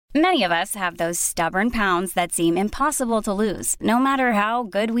Many of us have those stubborn pounds that seem impossible to lose, no matter how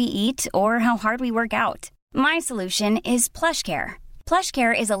good we eat or how hard we work out. My solution is PlushCare.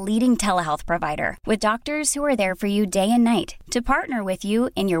 PlushCare is a leading telehealth provider with doctors who are there for you day and night to partner with you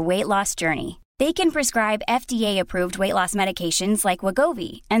in your weight loss journey. They can prescribe FDA-approved weight loss medications like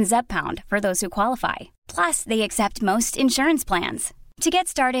Wegovy and Zepbound for those who qualify. Plus, they accept most insurance plans. To get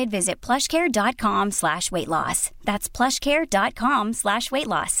started, visit plushcare.com/weightloss. That's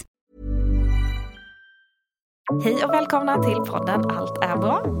plushcare.com/weightloss. Hej och välkomna till podden Allt är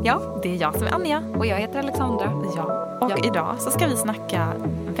bra. Ja, det är jag som är Anja. Och jag heter Alexandra. Ja. Och idag så ska vi snacka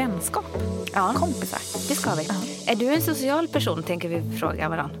vänskap. Ja. Kompisar. Det ska vi. Är du en social person, tänker vi fråga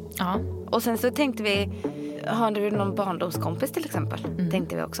varandra. Ja. Och sen så tänkte vi, har du någon barndomskompis till exempel?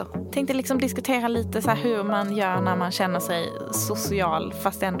 Tänkte vi också. Tänkte liksom diskutera lite så här hur man gör när man känner sig social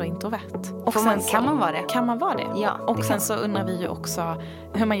fast ändå introvert. Och Kan man vara det? Kan man vara det? Ja. Och sen så undrar vi ju också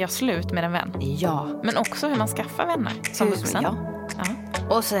hur man gör slut med en vän. Ja. Men också hur man skaffar vänner som vuxen. Ja. Ja.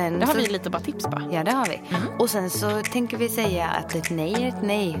 Och sen Det har vi lite bara tips på. Ja, det har vi. Och sen så tänker vi säga att ett nej är ett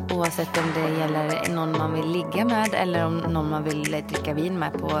nej. Oavsett om det gäller någon man vill ligga med eller om någon man vill dricka vin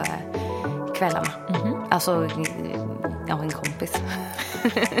med på kvällarna. Alltså, ja, en kompis.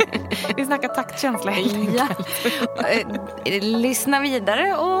 Vi snackar taktkänsla helt enkelt. Lyssna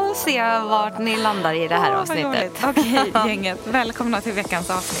vidare och se vart ni landar i det här avsnittet. Okej, gänget. Välkomna till veckans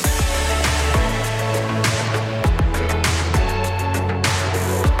avsnitt.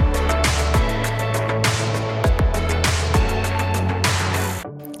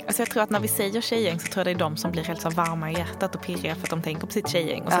 Alltså jag tror att när vi säger tjejgäng så tror jag det är de som blir helt så varma i hjärtat och pirriga för att de tänker på sitt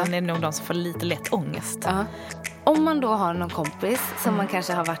tjejgäng. Och sen är det nog de som får lite lätt ångest. Ja. Om man då har någon kompis som man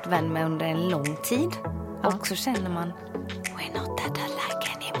kanske har varit vän med under en lång tid. Och så känner man, we're not that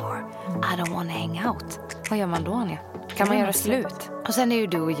alike anymore. I don't want to hang out. Vad gör man då, Anja? Kan man göra slut? Och sen är ju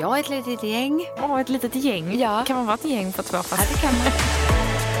du och jag ett litet gäng. Ett litet gäng? Ja. Kan man vara ett gäng för två fast? Ja, det kan man.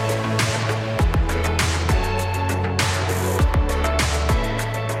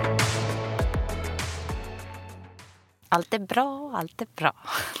 Allt är bra, allt är bra,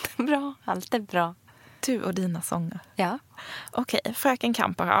 allt är bra, allt är bra. Du och dina sånger. Ja. Okej, fröken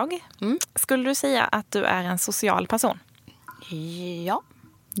Kamperhaug. Skulle du säga att du är en social person? Ja.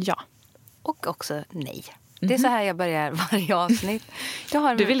 Ja. Och också nej. Det är så här jag börjar varje avsnitt.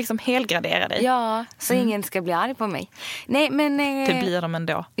 Du vill liksom helgradera dig. Ja, så ingen ska bli arg på mig. Nej, men... Det blir de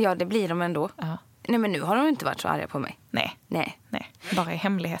ändå. Ja, det blir de ändå. Ja. Nej, men nu har de inte varit så arga på mig. Nej. Bara i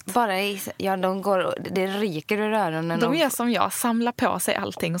hemlighet. Det ryker ur öronen. De är som jag, samlar på sig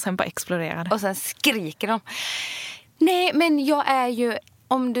allting och sen bara exploderar det. Och sen skriker de. Nej, men jag är ju...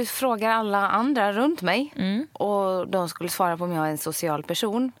 Om du frågar alla andra runt mig och de skulle svara på om jag är en social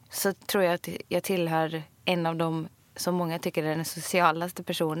person, så tror jag att jag tillhör en av dem som många tycker är den socialaste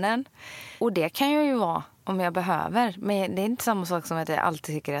personen. Och det kan jag ju vara om jag behöver. Men det är inte samma sak som att jag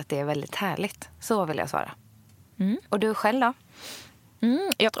alltid tycker att det är väldigt härligt. Så vill jag svara. Och du själv då?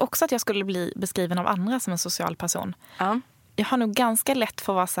 Jag tror också att jag skulle bli beskriven av andra som en social person. Ja. Jag har nog ganska lätt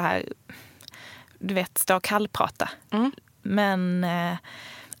för att vara så här, du vet, stå och kallprata. Men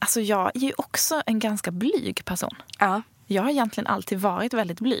alltså jag är ju också en ganska blyg person. Ja. Jag har egentligen alltid varit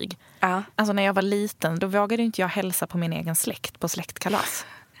väldigt blyg. Ja. Alltså när jag var liten, då vågade inte jag hälsa på min egen släkt på släktkalas.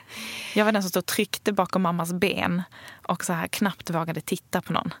 Jag var den som stod och tryckte bakom mammas ben och så här knappt vågade titta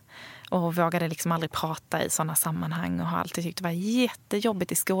på någon. Och vågade liksom aldrig prata i sådana sammanhang och har alltid tyckt det var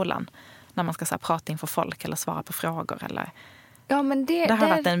jättejobbigt i skolan när man ska så här prata inför folk eller svara på frågor eller... Ja, men det har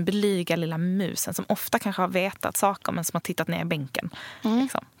varit den blyga lilla musen som ofta kanske har vetat saker men som har tittat ner i bänken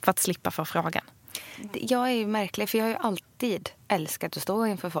liksom, för att slippa få frågan. Jag är ju märklig för jag har ju alltid älskat att stå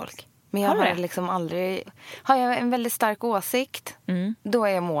inför folk. Men jag har liksom aldrig... Har jag en väldigt stark åsikt, då är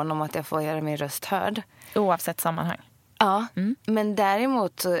jag mån om att jag får göra min röst hörd. Oavsett sammanhang. Ja, men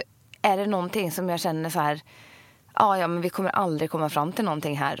däremot så är det någonting som jag känner så här... Ja, men vi kommer aldrig komma fram till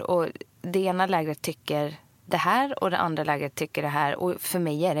någonting här. Och det ena lägret tycker det här och det andra lägret tycker det här. Och för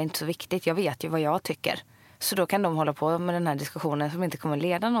mig är det inte så viktigt. Jag vet ju vad jag tycker. Så då kan de hålla på med den här diskussionen som inte kommer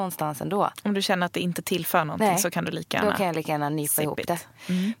leda någonstans ändå. Om du känner att det inte tillför någonting så kan du lika gärna... Då kan jag lika gärna nypa ihop det.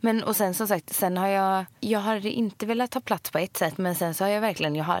 Men och sen som sagt, sen har jag har inte velat ta plats på ett sätt. Men sen så har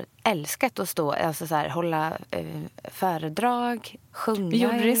jag har älskat att stå, alltså så här, hålla föredrag, sjunga.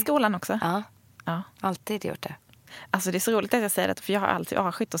 Gjorde du det i skolan också? Ja, alltid gjort det. Alltså det är så roligt att jag säger det, för jag har alltid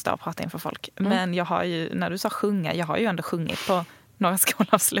avskytt att stå och prata inför folk. Men jag har ju, när du sa sjunga, jag har ju ändå sjungit på några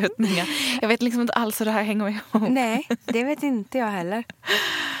skolavslutningar. Jag vet liksom inte alls hur det här hänger ihop. Nej, det vet inte jag heller.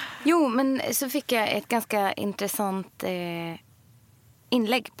 Jo, men så fick jag ett ganska intressant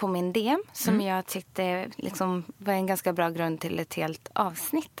inlägg på min DM som jag tyckte liksom var en ganska bra grund till ett helt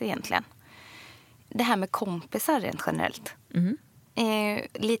avsnitt egentligen. Det här med kompisar rent generellt.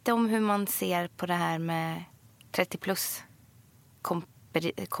 Lite om hur man ser på det här med 30 plus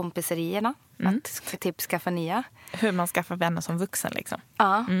kompiserierna. Att typ skaffa nya. Hur man skaffar vänner som vuxen liksom.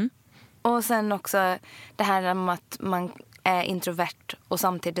 Ja. Och sen också det här om att man är introvert och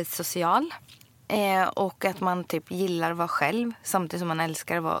samtidigt social. Och att man typ gillar att vara själv samtidigt som man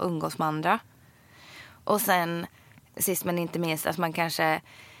älskar att vara umgås med andra. Och sen sist men inte minst att man kanske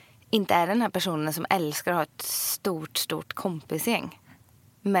inte är den här personen som älskar att ha ett stort kompisgäng.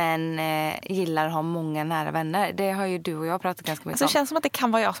 Men gillar att ha många nära vänner. Det har ju du och jag pratat ganska mycket om. Det känns som att det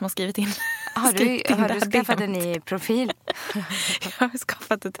kan vara jag som har skrivit in. Har du skaffat en ny profil? Jag har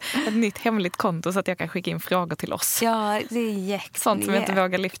skaffat ett nytt hemligt konto så att jag kan skicka in frågor till oss. Ja, det är jäkligt. Sånt som jag inte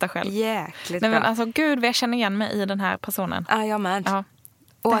vågar lyfta själv. Jäkligt. Nej, men alltså gud, vad jag känner igen mig i den här personen. Ja, jag med. Ja.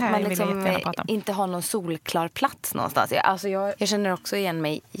 Och att man liksom inte har någon solklar plats någonstans. Alltså jag känner också igen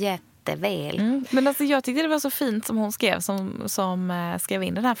mig jätteväl. Men alltså jag tyckte det var så fint som hon skrev, som skrev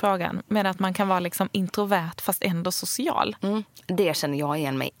in den här frågan. Med att man kan vara liksom introvert fast ändå social. Det känner jag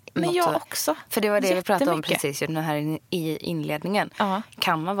igen mig. Men jag också. För det var det vi pratade om precis här i inledningen. Ja.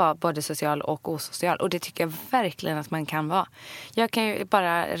 Kan man vara både social och osocial? Och det tycker jag verkligen att man kan vara. Jag kan ju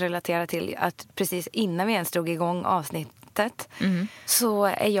bara relatera till att precis innan vi ens drog igång avsnittet så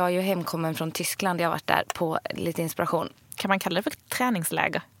är jag ju hemkommen från Tyskland. Jag har varit där på lite inspiration. Kan man kalla det för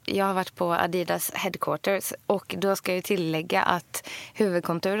träningsläger? Jag har varit på Adidas headquarters och då ska jag tillägga att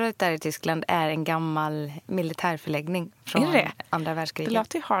huvudkontoret där i Tyskland är en gammal militärförläggning från andra världskriget. Det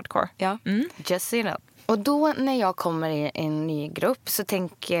låter ju hardcore. Ja, just so you know. Och då när jag kommer i en ny grupp så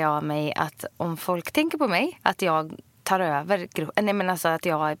tänker jag mig att om folk tänker på mig att jag tar över gruppen, nej men alltså att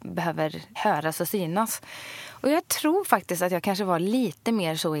jag behöver höras och synas. Och jag tror faktiskt att jag kanske var lite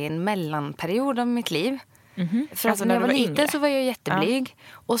mer så i en mellanperiod av mitt liv. För alltså när jag var liten yngre. så var jag jätteblyg.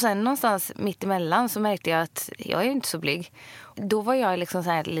 Och sen någonstans mitt emellan så märkte jag att jag är ju inte så blyg. Då var jag liksom så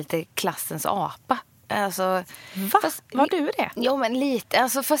här lite klassens apa. Alltså, Fast, var du det? Ja, men lite.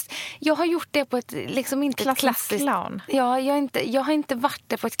 Alltså, fast jag har gjort det på ett liksom inte klassiskt... clown. Ja, jag har inte varit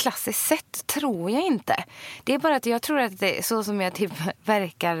det på ett klassiskt sätt, tror jag inte. Det är bara att jag tror att det är så som jag typ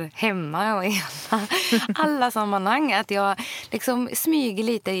verkar hemma och i alla sammanhang. Att jag liksom smyger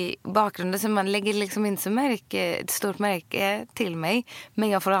lite i bakgrunden så man lägger liksom inte så ett stort märke till mig. Men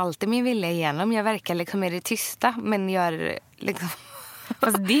jag får alltid min vilja igenom. Jag verkar liksom i det tysta, men gör liksom...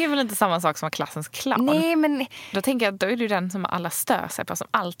 Fast det är väl inte samma sak som att klassens clown? Nej, men... Då tänker jag att då är du den som alla stör sig på, som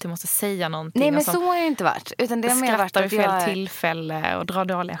alltid måste säga någonting. Nej, men så har jag inte varit. Utan det har mer varit att fel tillfälle och drar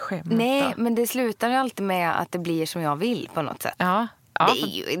dåliga skämt. Nej, men det slutar ju alltid med att det blir som jag vill på något sätt. Ja.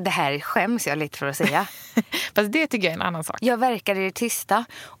 Det här skäms jag lite för att säga. Fast det tycker jag är en annan sak. Jag verkar i det tysta.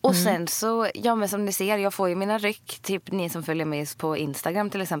 Och sen så, ja men som ni ser, jag får ju mina ryck. Typ ni som följer mig på Instagram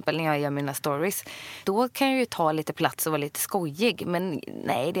till exempel, när jag gör mina stories. Då kan jag ju ta lite plats och vara lite skojig. Men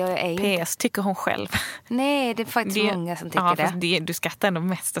nej, det är ju PS, tycker hon själv. Nej, det är faktiskt många som tycker fast du skrattar ändå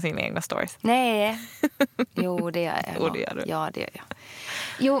mest av sina egna stories. Nej. Jo, det gör jag. Jo, det gör du. Ja, det gör jag.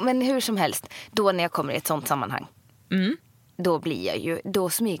 Jo, men hur som helst. Då när jag kommer i ett sånt sammanhang. Då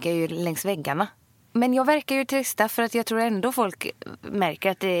smyger jag ju längs väggarna. Men jag verkar ju trista för att jag tror ändå folk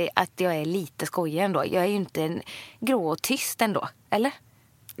märker att jag är lite skojig ändå. Jag är ju inte en grå och tyst ändå, eller?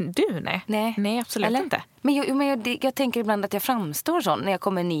 Du, nej. Nej, absolut eller? Inte. Men jag tänker ibland att jag framstår sån när jag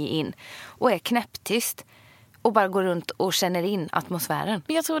kommer ny in och är knäpptyst. Och bara går runt och känner in atmosfären.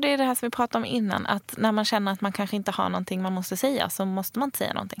 Jag tror det är det här som vi pratade om innan. Att när man känner att man kanske inte har någonting man måste säga, så måste man inte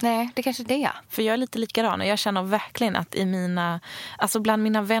säga någonting. Nej, det kanske är det. För jag är lite likadan. Och jag känner verkligen att bland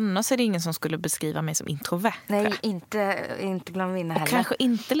mina vänner så är det ingen som skulle beskriva mig som introvert. Nej, inte bland mina heller. Och kanske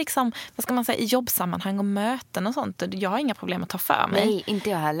inte liksom, vad ska man säga, i jobbsammanhang och möten och sånt. Jag har inga problem att ta för mig. Nej, inte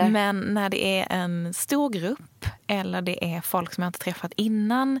jag heller. Men när det är en stor grupp, eller det är folk som jag inte träffat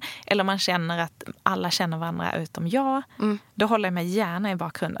innan, eller man känner att alla känner varandra utom jag, då håller jag mig gärna i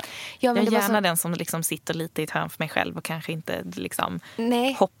bakgrunden. Ja, jag är gärna den som liksom sitter lite i ett hörn för mig själv och kanske inte liksom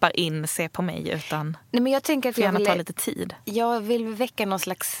hoppar in, ser på mig, utan men jag tänker att gärna ta lite tid. Jag vill väcka någon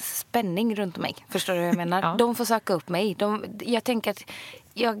slags spänning runt mig. Förstår du vad jag menar? Ja. De får söka upp mig. Jag tänker att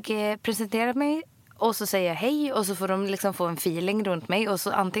jag presenterar mig och så säger jag hej och så får de liksom få en feeling runt mig. Och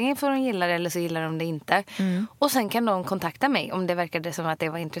så antingen får de gilla det eller så gillar de det inte. Och sen kan de kontakta mig om det verkade som att det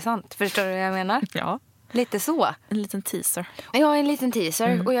var intressant. Förstår du vad jag menar? Ja. Lite så. En liten teaser. Ja, en liten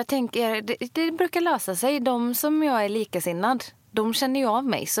teaser. Och jag tänker, det brukar lösa sig. De som jag är likasinnad, de känner ju av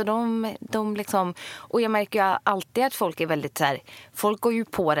mig. Så de liksom, och jag märker ju alltid att folk är väldigt så här, folk går ju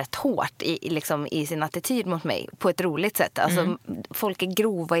på rätt hårt i sin attityd mot mig på ett roligt sätt. Alltså folk är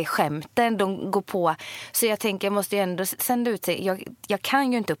grova i skämten, de går på. Så jag tänker, jag måste ju ändå sända ut sig. Jag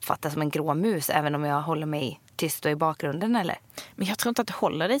kan ju inte uppfattas som en grå mus även om jag håller mig tyst och i bakgrunden, eller? Men jag tror inte att du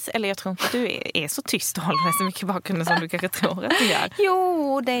håller dig, eller jag tror inte att du är så tyst och håller dig så mycket i bakgrunden som du kanske tror att du gör.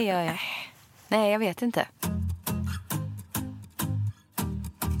 Jo, det gör jag. Nej, jag vet inte.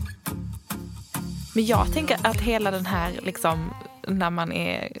 Men jag tänker att hela den här liksom, när man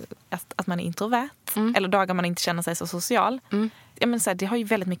är att man är introvert eller dagar man inte känner sig så social. Jag menar så här, det har ju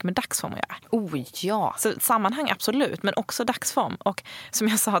väldigt mycket med dagsform att göra. Oh ja. Så sammanhang absolut, men också dagsform. Och som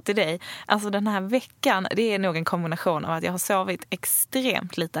jag sa till dig, alltså den här veckan, det är nog en kombination av att jag har sovit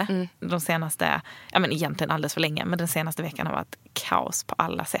extremt lite de senaste, ja men egentligen alldeles för länge, men den senaste veckan har varit kaos på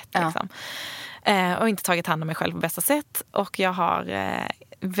alla sätt liksom. Och inte tagit hand om mig själv på bästa sätt. Och jag har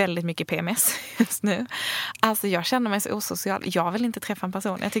väldigt mycket PMS just nu. Alltså jag känner mig så osocial. Jag vill inte träffa en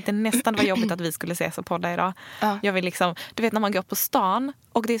person. Jag tyckte nästan det var jobbigt att vi skulle ses och podda idag. Ja. Jag vill liksom, du vet när man går på stan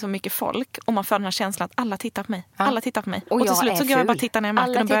och det är så mycket folk och man får den här känslan att alla tittar på mig. Ja. Alla tittar på mig. Och till slut så går jag bara titta ner i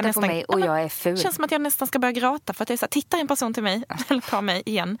marken alla och börjar nästan... på mig och jag är ful. Det känns som att jag nästan ska börja gråta för att det är så här, tittar en person till mig eller på mig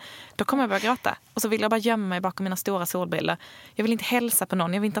igen, då kommer jag börja gråta. Och så vill jag bara gömma mig bakom mina stora solbrillor. Jag vill inte hälsa på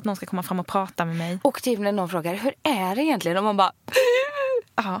någon. Jag vill inte att någon ska komma fram och prata med mig. Och typ när någon frågar, hur är det egentligen? Och man bara...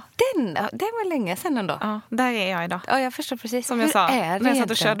 Ja. Det var länge sedan ändå. Ja, där är jag idag. Ja, jag förstår precis. Som jag sa, när jag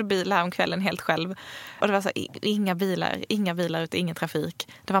satt och körde bil här om kvällen helt själv. Och det var så inga bilar ute, ingen trafik.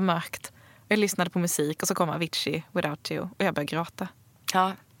 Det var mörkt. Jag lyssnade på musik och så kom Avicii, Without You. Och jag började gråta.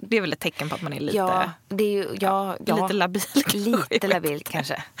 Ja. Det är väl ett tecken på att man är lite... Ja, det är ju... lite labil. Lite labilt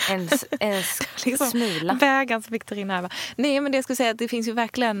kanske. En liksom, smula. Vägans Victorina. Nej, men det jag skulle säga att det finns ju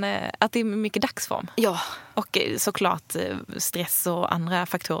verkligen... Att det är mycket dagsform. Ja. Och såklart stress och andra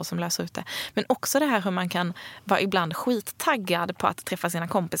faktorer som löser ut det. Men också det här hur man kan vara ibland skittaggad på att träffa sina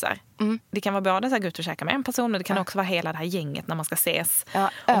kompisar. Det kan vara både så här, gå ut och käka med en person, men det kan också vara hela det här gänget när man ska ses.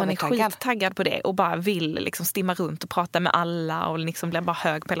 Ja, och man är skittaggad på det och bara vill liksom stimma runt och prata med alla och liksom blir bara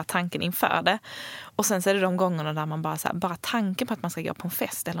hög på hela tanken inför det. Och sen så är det de gångerna där man bara så här, bara tanken på att man ska gå på en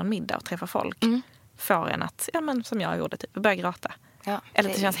fest eller en middag och träffa folk får en att, ja men som jag gjorde typ, börja gråta. Ja, eller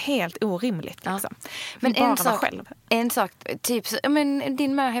det känns helt orimligt liksom. Ja. Men en sak typ, men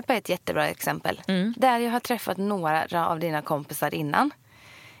din möhippa är ett jättebra exempel. Där jag har träffat några av dina kompisar innan.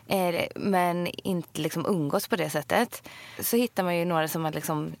 Men inte liksom umgås på det sättet. Så hittar man ju några som man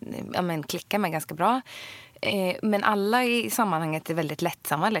liksom, klickar med ganska bra. Men alla i sammanhanget är väldigt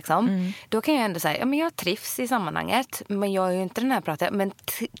lättsamma liksom. Då kan jag ändå säga, jag trivs i sammanhanget, men jag är ju inte den här pratet. Men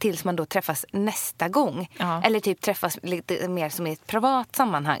tills man då träffas nästa gång, eller typ träffas lite mer som i ett privat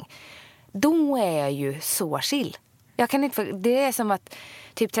sammanhang, då är jag ju så chill. Jag kan inte, det är som att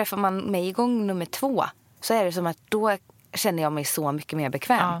typ träffar man mig gång nummer 2, så är det som att då känner jag mig så mycket mer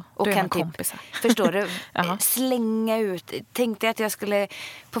bekväm. Ja, och kan typ, förstår du, slänga ut. Tänkte att jag skulle,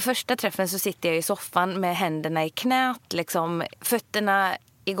 på första träffen så sitter jag i soffan med händerna i knät, liksom, fötterna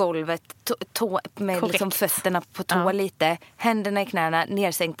i golvet, med liksom fötterna på tå lite, händerna i knäna,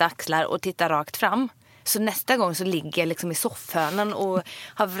 nersänkta axlar och tittar rakt fram. Så nästa gång så ligger jag liksom i soffhörnan och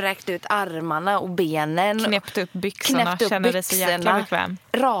har vräkt ut armarna och benen. Knäppt upp byxorna, känner dig så jäkla bekväm.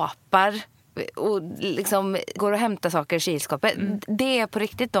 Rapar och liksom går och hämtar saker i kylskåpet. Det är på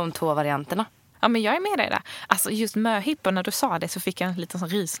riktigt de 2 varianterna. Ja, men jag är med dig där. Alltså just möhippor, när du sa det så fick jag en liten sån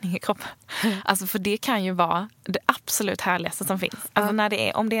rysning i kroppen. Alltså för det kan ju vara det absolut härligaste som finns. Alltså när det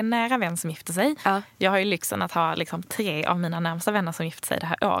är, om det är en nära vän som gifter sig. Jag har ju lyxen att ha liksom 3 av mina närmsta vänner som gifter sig det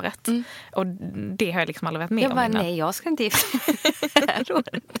här året. Och det har jag liksom aldrig varit med om innan. Nej, jag ska inte gifta mig.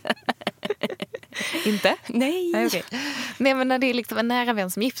 Inte? Nej. Okay. Nej, men när det är liksom en nära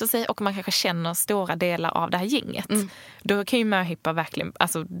vän som gifter sig och man kanske känner stora delar av det här gänget. Då kan ju möhippa verkligen,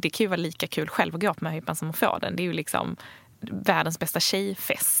 alltså det kan ju vara lika kul själv att gå på möhippan som att få den. Det är ju liksom världens bästa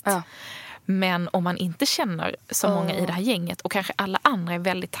tjejfest. Men om man inte känner så många i det här gänget och kanske alla andra är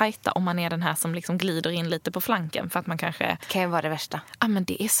väldigt tajta, om man är den här som liksom glider in lite på flanken för att man kanske... Det kan ju vara det värsta. Ja, men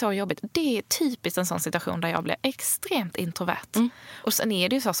det är så jobbigt. Det är typiskt en sån situation där jag blir extremt introvert. Och sen är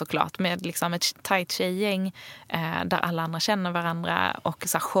det ju såklart med liksom ett tajt tjejgäng där alla andra känner varandra och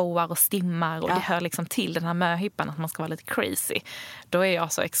så showar och stimmar och det hör liksom till den här möhippan att man ska vara lite crazy. Då är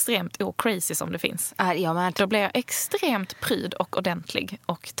jag så extremt crazy som det finns. Ja, men... Då blir jag extremt pryd och ordentlig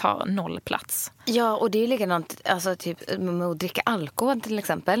och tar 0 plats plats. Ja, och det är ju likadant alltså, typ, med att dricka alkohol till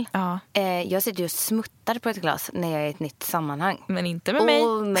exempel. Ja. Jag sitter ju och smuttar på ett glas när jag är i ett nytt sammanhang. Men inte med mig.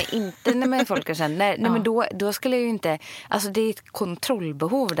 Och inte med folk jag känner. Nej, men då skulle jag ju inte... Alltså det är ett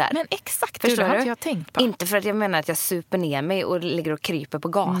kontrollbehov där. Men exakt, förstår det har du? inte jag tänkt på. Inte för att jag menar att jag super ner mig och ligger och kryper på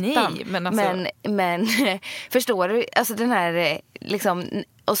gatan. Nej, men alltså... Men förstår du? Alltså den här liksom...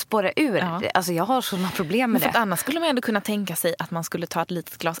 Och spåra ur. Ja. Alltså jag har sådana problem med det. det. Annars skulle man ändå kunna tänka sig att man skulle ta ett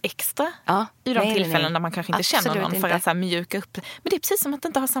litet glas extra i de tillfällen där man kanske inte känner någon för att så här, mjuka upp. Men det är precis som att det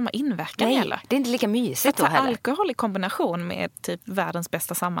inte har samma inverkan heller. Det är inte lika mysigt då heller. Alkohol i kombination med typ världens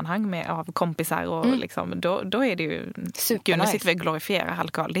bästa sammanhang med av kompisar och liksom, då är det ju... Gud, nu sitter vi och glorifierar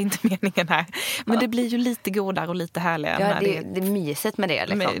alkohol. Det är inte meningen här. Men det blir ju lite godare och lite härligare. Ja, det är mysigt med det.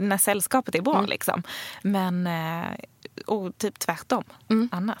 Liksom. När sällskapet är bra liksom. Men... Och typ tvärtom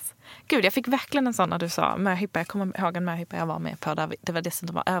annars. Gud, jag fick verkligen en sån när du sa möhippa. Jag kommer ihåg en möhippa jag var med på där det var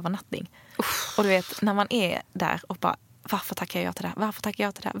dessutom var övernattning. Och du vet, när man är där och bara, varför tackar jag till det? Varför tackar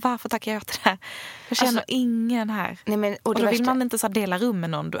jag till det? Varför tackar jag till det? Jag känner alltså, ingen här. Nej, men, och då vill man inte så dela rum med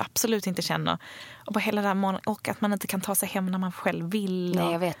någon du absolut inte känner. Och bara hela där och att man inte kan ta sig hem när man själv vill.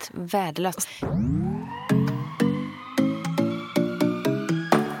 Nej, jag vet. Värdelöst.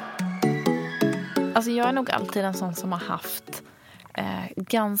 Alltså jag är nog alltid en sån som har haft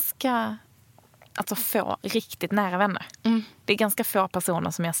ganska få riktigt nära vänner. Det är ganska få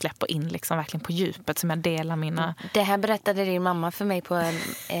personer som jag släpper in liksom verkligen på djupet, som jag delar mina... Det här berättade din mamma för mig på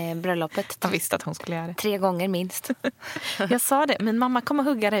bröllopet. Jag visste att hon skulle göra det. 3 gånger minst. Jag sa det, min mamma kommer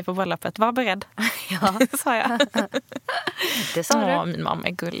hugga dig på bröllopet. Var beredd. Ja. Sa jag. Det sa du. Min mamma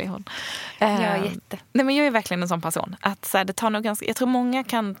är gullig hon. Ja, jätte. Nej, men jag är verkligen en sån person. Att, så här, det tar nog ganska, jag tror många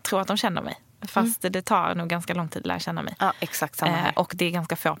kan tro att de känner mig. Fast det tar nog ganska lång tid att lära känna mig. Ja, exakt samma här. Och det är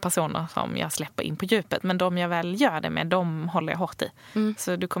ganska få personer som jag släpper in på djupet. Men de jag väl gör det med, de håller jag hårt i.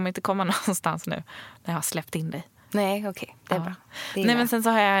 Så du kommer inte komma någonstans nu när jag har släppt in dig. Nej, okej. Det är bra. Det är Nej, men sen så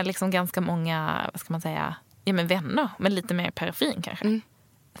har jag liksom ganska många, vad ska man säga, men vänner. Men lite mer periferin kanske.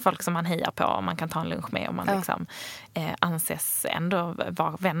 Folk som man hejar på och man kan ta en lunch med. Och man liksom anses ändå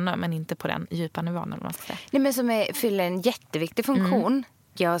vara vänner, men inte på den djupa nivån. Eller man ska säga. Nej, men som fyller en jätteviktig funktion.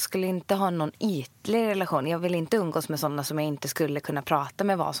 Jag skulle inte ha någon ytlig relation. Jag vill inte umgås med sådana som jag inte skulle kunna prata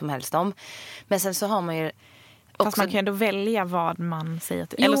med vad som helst om. Men sen så har man ju... Fast man kan ju ändå välja vad man säger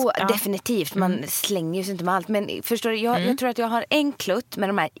till. Jo, eller, definitivt. Man slänger ju sig inte med allt. Men förstår du, jag tror att jag har en klutt med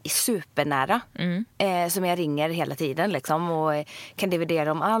de här supernära. Som jag ringer hela tiden liksom. Och kan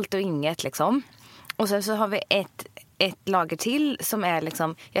dividera om allt och inget liksom. Och sen så har vi ett lager till som är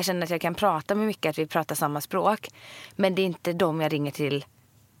liksom... Jag känner att jag kan prata med mycket, att vi pratar samma språk. Men det är inte de jag ringer till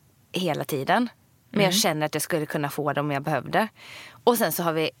hela tiden. Men jag känner att jag skulle kunna få dem om jag behövde. Och sen så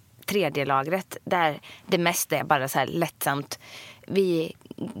har vi 3:e lagret där det mesta är bara så här lättsamt. Vi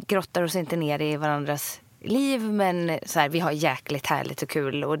grottar oss inte ner i varandras liv, men så här, vi har jäkligt härligt och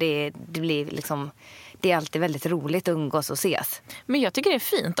kul. Och det blir liksom... Det är alltid väldigt roligt att umgås och ses. Men jag tycker det är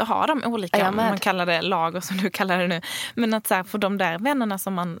fint att ha de olika, man kallar det lager som du kallar det nu. Men att så här, för de där vännerna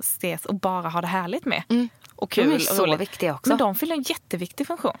som man ses och bara har det härligt med. Och kul. De är så viktiga också. Men de fyller en jätteviktig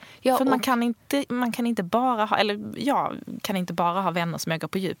funktion. Ja, för man kan inte bara ha, eller jag kan inte bara ha vänner som jag går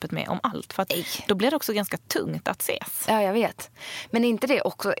på djupet med om allt. För att då blir det också ganska tungt att ses. Ja, jag vet. Men inte det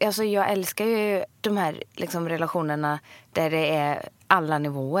också, alltså jag älskar ju de här liksom, relationerna där det är alla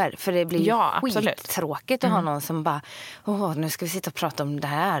nivåer. För det blir ju skittråkigt att ha någon som bara, nu ska vi sitta och prata om det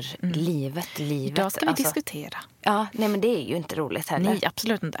här. Livet. Då ska vi diskutera. Ja, nej men det är ju inte roligt heller. Nej,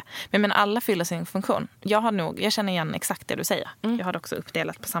 absolut inte. Men alla fyller sin funktion. Jag känner igen exakt det du säger. Jag har det också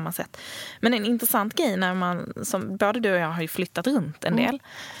uppdelat på samma sätt. Men en intressant grej när man, som både du och jag har ju flyttat runt en del.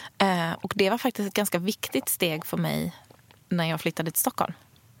 Och det var faktiskt ett ganska viktigt steg för mig när jag flyttade till Stockholm.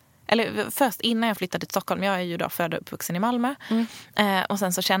 Eller först innan jag flyttade till Stockholm. Jag är ju då född och uppvuxen i Malmö. Och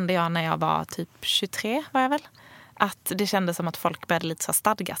sen så kände jag när jag var typ 23 var jag väl. Att det kändes som att folk började lite så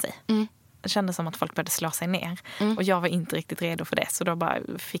stadga sig. Det kändes som att folk började slå sig ner. Och jag var inte riktigt redo för det. Så då bara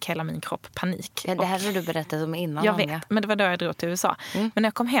fick hela min kropp panik. Ja, det här har du berättat om innan. Jag vet, men det var då jag drog till USA. Men när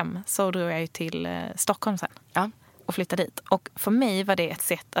jag kom hem så drog jag ju till Stockholm sen. Ja. Och flyttade dit. Och för mig var det ett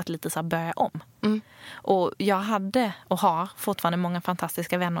sätt att lite så här börja om. Och jag hade och har fortfarande många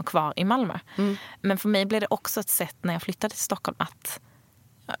fantastiska vänner kvar i Malmö. Men för mig blev det också ett sätt när jag flyttade till Stockholm att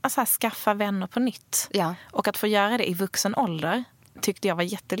alltså, skaffa vänner på nytt. Ja. Och att få göra det i vuxen ålder tyckte jag var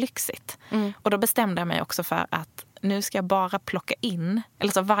jättelyxigt. Och då bestämde jag mig också för att nu ska jag bara plocka in,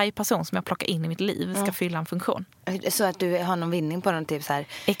 eller så varje person som jag plockar in i mitt liv ska fylla en funktion. Så att du har någon vinning på den, typ så här.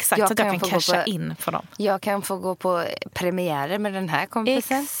 Exakt, så att jag kan casha in för dem. Jag kan få gå på premiärer med den här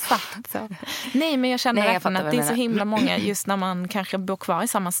kompisen. Exakt så. Nej, men jag känner verkligen att det är så himla många, just när man kanske bor kvar i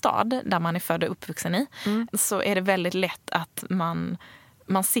samma stad där man är född och uppvuxen i, så är det väldigt lätt att man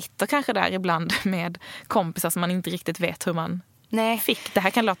sitter kanske där ibland med kompisar som man inte riktigt vet hur man fick. Det här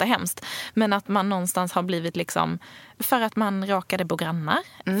kan låta hemskt. Men att man någonstans har blivit liksom, för att man råkade bo grannar,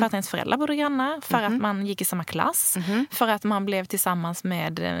 för att ens föräldrar bodde grannar, för att man gick i samma klass, för att man blev tillsammans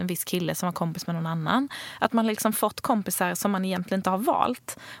med en viss kille som var kompis med någon annan. Att man liksom fått kompisar som man egentligen inte har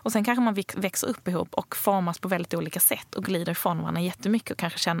valt. Och sen kanske man växer upp ihop och formas på väldigt olika sätt och glider ifrån varandra jättemycket och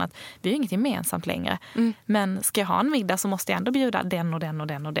kanske känner att vi har inget gemensamt längre. Men ska jag ha en middag så måste jag ändå bjuda den och den och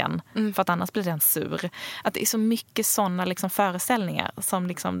den och den. För att annars blir den sur. Att det är så mycket sådana liksom föreställningar som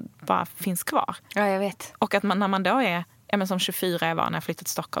liksom bara finns kvar. Ja, jag vet. Och att när man då är, som 24 jag var när jag flyttade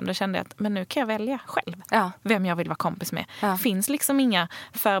till Stockholm, då kände jag att men nu kan jag välja själv vem jag vill vara kompis med. Det finns liksom inga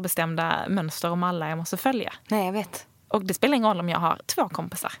förbestämda mönster om alla jag måste följa. Nej, jag vet. Och det spelar ingen roll om jag har 2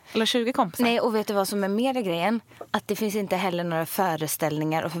 kompisar eller 20 kompisar. Nej, och vet du vad som är mer grejen? Att det finns inte heller några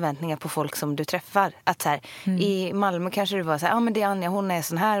föreställningar och förväntningar på folk som du träffar. Att så här, i Malmö kanske du var så här, men det är Anja, hon är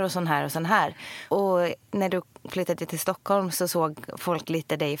sån här och sån här och sån här. Och när du flyttade till Stockholm så såg folk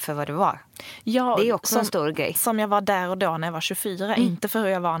lite dig för vad du var. Ja, det är också en stor grej. Som jag var där och då när jag var 24, inte för hur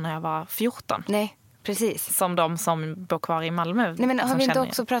jag var när jag var 14. Nej. Precis. Som de som bor kvar i Malmö. Nej, men har vi inte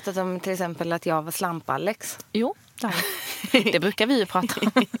också pratat om till exempel att jag var Slamp-Alex? Jo, det brukar vi ju prata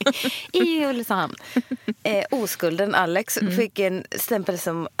om. I Ulricehamn. Oskulden Alex fick en stämpel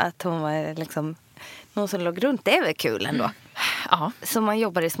som att hon var liksom någon som låg runt. Det är väl kul ändå. Ja. Som man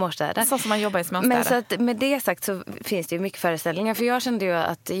jobbar i småstäder. Så som man jobbar i småstäder. Men så att med det sagt så finns det ju mycket föreställningar. För jag kände ju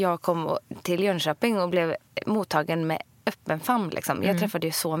att jag kom till Jönköping och blev mottagen med öppen famn liksom. Jag träffade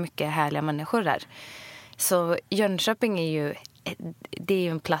ju så mycket härliga människor där. Så Jönköping är ju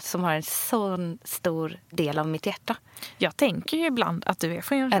en plats som har en sån stor del av mitt hjärta. Jag tänker ju ibland att du är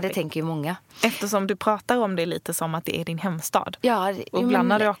från Jönköping. Ja, det tänker ju många. Eftersom du pratar om det lite som att det är din hemstad. Ja, och ibland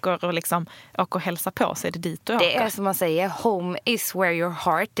när du åker och hälsar på så är det dit du åker. Det är som man säger, home is where your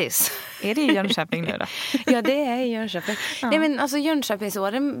heart is. Är det i Jönköping nu då? Ja, det är i Jönköping. Ja. Nej, men alltså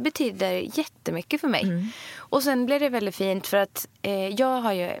Jönköpingsåren betyder jättemycket för mig. Och sen blev det väldigt fint för att jag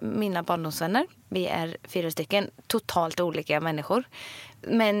har ju mina barndomsvänner. Vi är 4 stycken, totalt olika människor.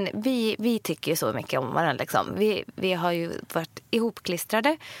 Men vi tycker ju så mycket om varandra. Liksom. Vi har ju varit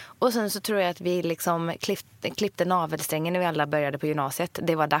ihopklistrade. Och sen så tror jag att vi liksom klippte navelsträngen när vi alla började på gymnasiet.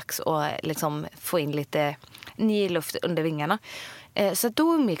 Det var dags att liksom få in lite ny luft under vingarna. Så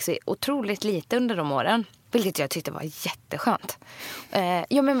då umgicks vi otroligt lite under de åren. Vilket jag tyckte var jätteskönt.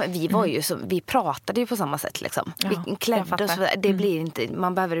 Ja, men vi var ju så, vi pratade ju på samma sätt liksom. Vi klädde oss. Det blir inte,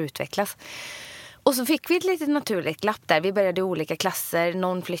 man behöver utvecklas. Och så fick vi ett litet naturligt glapp där. Vi började i olika klasser.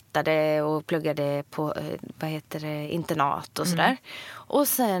 Någon flyttade och pluggade på internat och sådär. Och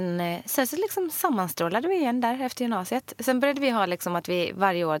sen så liksom sammanstrålade vi igen där efter gymnasiet. Sen började vi ha liksom att vi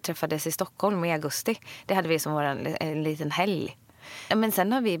varje år träffades i Stockholm i augusti. Det hade vi som en liten helg. Men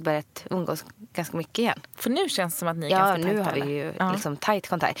sen har vi börjat umgås ganska mycket igen. För nu känns det som att ni är ganska tajta. Ja, nu har vi ju liksom tajt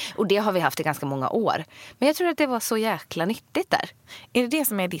kontakt. Och det har vi haft i ganska många år. Men jag tror att det var så jäkla nyttigt där. Är det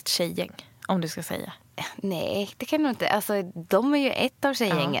som är ditt tjejgäng? Om du ska säga. Nej, det kan nog inte. Alltså, de är ju ett av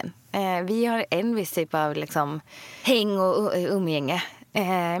tjejgängen. Vi har en viss typ av liksom, häng och umgänge.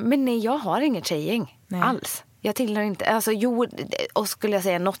 Men nej, jag har inget tjejgäng alls. Jag tillhör inte. Alltså, och skulle jag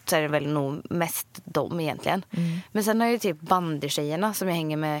säga något så är det väl nog mest dem egentligen. Men sen har jag ju typ bandytjejerna som jag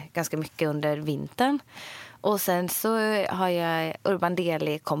hänger med ganska mycket under vintern. Och sen så har jag Urban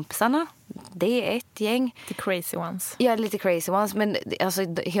Deli-kompisarna. Det är ett gäng. The crazy ones. Ja, lite crazy ones. Men alltså,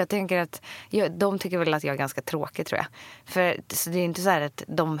 jag tänker att de tycker väl att jag är ganska tråkig, tror jag. För så det är inte så här att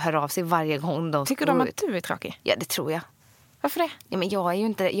de hör av sig varje gång de tycker de att du är tråkig? Ja, det tror jag. Varför det? Ja, men jag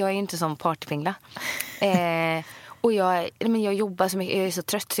är ju inte som partypingla. Och jag jobbar så mycket. Jag är så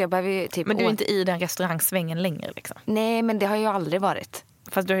trött så jag behöver ju typ... Men du är inte i den restaurangsvängen längre liksom? Nej, men det har jag aldrig varit.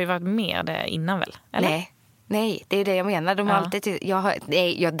 Fast du har ju varit med det innan väl? Eller? Nej, det är det jag menar. De har alltid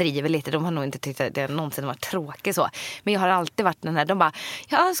jag driver lite. De har nog inte tyckt att det någonsin varit tråkigt så. Men jag har alltid varit den här. De bara,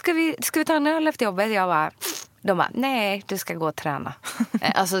 ska vi ta en öl efter jobbet? Jag bara, De bara, nej, du ska gå och träna.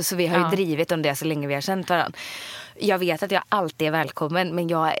 Alltså, så vi har ju drivit om det så länge vi har känt varandra. Jag vet att jag alltid är välkommen, men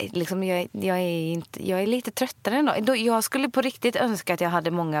jag är lite tröttare ändå. Jag skulle på riktigt önska att jag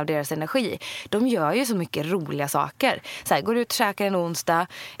hade många av deras energi. De gör ju så mycket roliga saker. Så här, går ut och käkar en onsdag,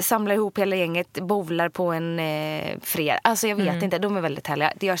 samlar ihop hela gänget, bowlar på en fredag. Alltså jag vet inte, de är väldigt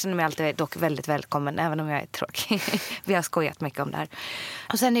härliga. Jag känner mig alltid dock väldigt välkommen, även om jag är tråkig. Vi har skojat mycket om det här.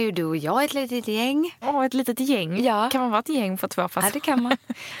 Och sen är ju du och jag ett litet gäng. Ett litet gäng? Ja. Kan man vara ett gäng på 2 personer? Ja, det kan man.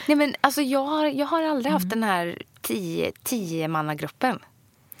 Nej, men alltså jag har aldrig haft den här 10-mannagruppen.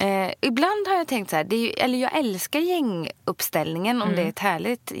 Ibland har jag tänkt så här, jag älskar gänguppställningen om det är ett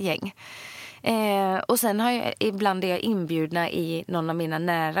härligt gäng. Och sen har jag ibland är jag inbjudna i någon av mina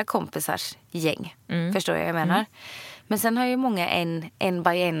nära kompisars gäng. Förstår jag menar? Men sen har jag ju många en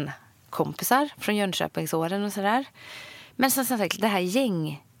by en kompisar från Jönköpingsåren och sådär. Men som sagt, det här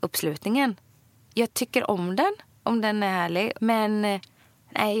gänguppslutningen, jag tycker om den är härlig, men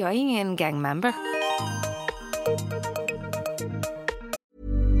nej, jag är ingen gangmember.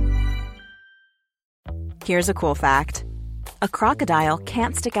 Here's a cool fact. A crocodile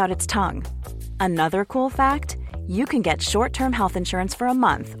can't stick out its tongue. Another cool fact, you can get short-term health insurance for a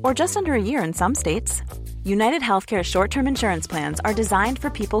month or just under a year in some states. United Healthcare short-term insurance plans are designed for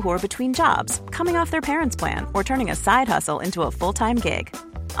people who are between jobs, coming off their parents' plan, or turning a side hustle into a full-time gig.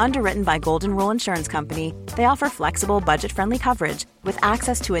 Underwritten by Golden Rule Insurance Company, they offer flexible, budget-friendly coverage with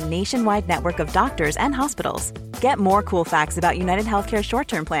access to a nationwide network of doctors and hospitals. Get more cool facts about United Healthcare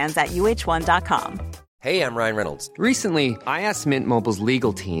short-term plans at uh1.com. Hey, I'm Ryan Reynolds. Recently, I asked Mint Mobile's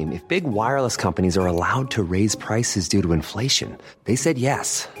legal team if big wireless companies are allowed to raise prices due to inflation. They said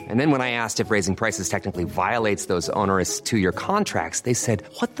yes. And then when I asked if raising prices technically violates those onerous 2-year contracts, they said,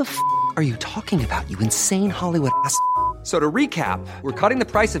 "What the f*** are you talking about, you insane Hollywood ass?" So to recap, we're cutting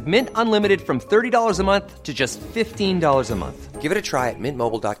the price of Mint Unlimited from $30 a month to just $15 a month. Give it a try at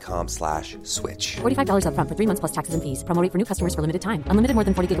mintmobile.com/switch. $45 up front for 3 months plus taxes and fees. Promo rate for new customers for limited time. Unlimited more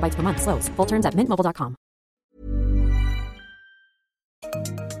than 40 gigabytes per month. Slows full terms at mintmobile.com.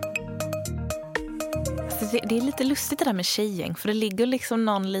 Det är lite lustigt det där med tjejgäng, för det ligger liksom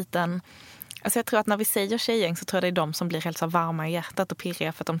någon liten... Alltså jag tror att när vi säger tjejgäng så tror jag det är de som blir helt så varma i hjärtat och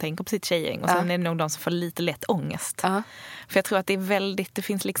pirriga för att de tänker på sitt tjejgäng. Och sen är det nog de som får lite lätt ångest. För jag tror att det är väldigt, det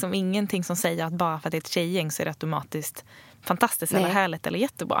finns liksom ingenting som säger att bara för att det är ett tjejgäng så är det automatiskt fantastiskt eller härligt eller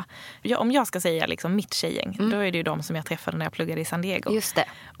jättebra. Om jag ska säga liksom mitt tjejgäng, då är det ju de som jag träffade när jag pluggade i San Diego. Just det.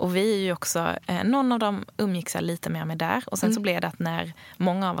 Och vi är ju också, någon av dem umgicks jag lite mer med där. Och sen så blev det att när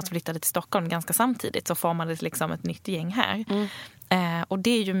många av oss flyttade till Stockholm ganska samtidigt så formades liksom ett nytt gäng här. Och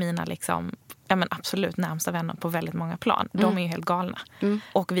det är ju mina liksom, absolut närmsta vänner på väldigt många plan. De är ju helt galna.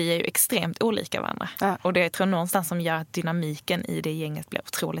 Och vi är ju extremt olika varandra. Och det tror jag någonstans som gör att dynamiken i det gänget blir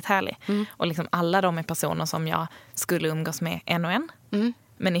otroligt härlig. Och liksom alla de är personer som jag skulle umgås med en och en.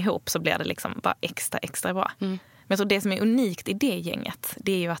 Men ihop så blir det liksom bara extra bra. Men jag tror det som är unikt i det gänget,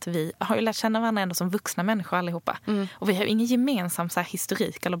 det är ju att vi har ju lärt känna varandra ändå som vuxna människor allihopa. Och vi har ju ingen gemensam så här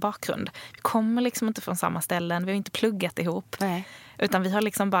historik eller bakgrund. Vi kommer liksom inte från samma ställen, vi har inte pluggat ihop. Nej. Utan vi har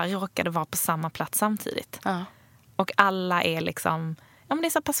liksom bara råkade vara på samma plats samtidigt. Och alla är liksom, det är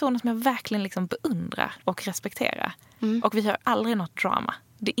så personer som jag verkligen liksom beundrar och respekterar. Och vi har aldrig något drama.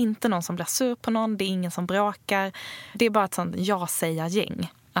 Det är inte någon som blir sur på någon, det är ingen som bråkar. Det är bara ett sånt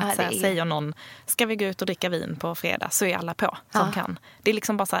jag-säger-gäng. Att säger någon, ska vi gå ut och dricka vin på fredag, så är alla på som kan. Det är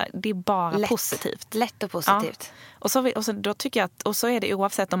liksom bara så här, det är bara positivt. Lätt och positivt. Och så då tycker jag att, och så är det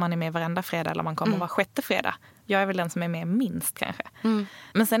oavsett om man är med varenda fredag eller om man kommer var sjätte fredag. Jag är väl den som är med minst kanske.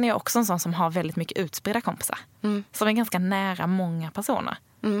 Men sen är jag också en sån som har väldigt mycket utspridda kompisar. Som är ganska nära många personer.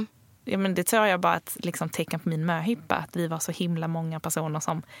 Ja, men det tror jag bara att liksom tecken på min möhippa, att vi var så himla många personer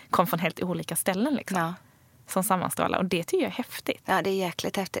som kom från helt olika ställen liksom. Som sammanstrålar. Och det tycker jag är häftigt. Ja, det är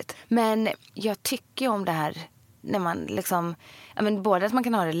jäkligt häftigt. Men jag tycker om det här när man liksom, både att man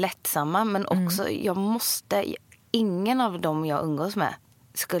kan ha det lättsamma, men också ingen av dem jag umgås med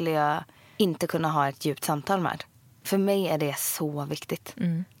skulle jag inte kunna ha ett djupt samtal med. För mig är det så viktigt.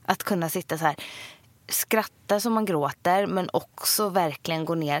 Att kunna sitta så här, skratta som man gråter, men också verkligen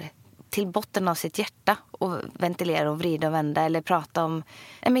gå ner till botten av sitt hjärta och ventilera och vrida och vända eller prata om,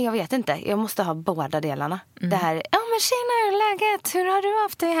 men jag vet inte, jag måste ha båda delarna. Det här, men tjena, läget, hur har du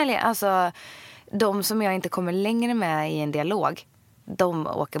haft det i helgen? Alltså, de som jag inte kommer längre med i en dialog, de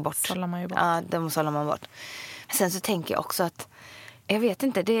åker bort. Sållar man ju bort. Ja, de sållar man bort. Sen så tänker jag också att, jag vet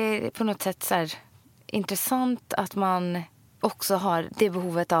inte, det är på något sätt så här intressant att man också har det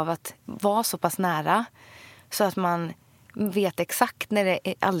behovet av att vara så pass nära så att man vet exakt när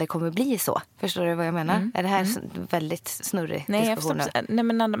det aldrig kommer bli så. Förstår du vad jag menar? Är det här väldigt snurrig diskussion? Nej,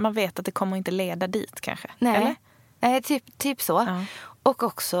 men när man vet att det kommer inte leda dit kanske. Nej, eller? Nej typ så. Ja. Och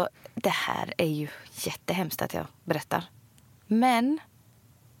också, det här är ju jättehemskt att jag berättar. Men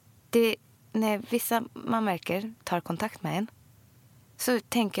när vissa man märker tar kontakt med en, så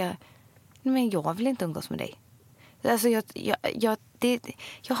tänker jag, men jag vill inte umgås med dig. Alltså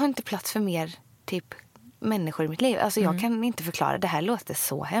jag har inte plats för mer typ människor i mitt liv. Alltså jag kan inte förklara, det här låter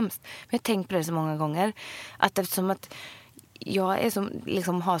så hemskt. Men jag har tänkt på det så många gånger, att eftersom att jag är som,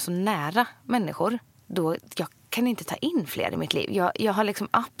 liksom, har så nära människor, då jag kan inte ta in fler i mitt liv. Jag har liksom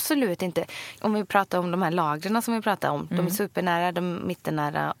absolut inte, om vi pratar om de här lagren som vi pratar om, de är supernära, de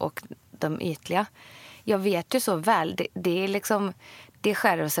mittennära och de ytliga. Jag vet ju så väl, det är liksom, det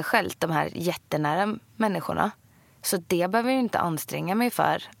skär av sig självt, de här jättenära människorna. Så det behöver jag inte anstränga mig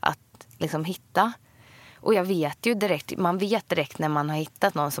för att liksom hitta. Och jag vet ju direkt, man vet direkt när man har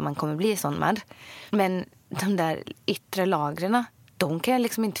hittat någon som man kommer bli sån med. Men de där yttre lagren, de kan jag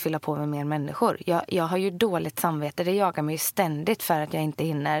liksom inte fylla på med mer människor. Jag har ju dåligt samvete, det jagar mig ju ständigt för att jag inte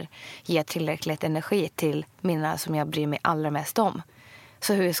hinner ge tillräckligt energi till mina som jag bryr mig allra mest om.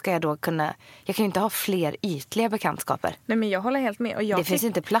 Så hur ska jag då kunna... Jag kan ju inte ha fler ytliga bekantskaper. Nej, men jag håller helt med. Och det finns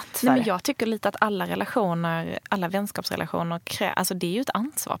inte plats för. Nej, men jag tycker lite att alla relationer, alla vänskapsrelationer, alltså det är ju ett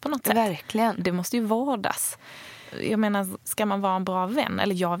ansvar på något sätt. Verkligen. Det måste ju vårdas. Jag menar, ska man vara en bra vän?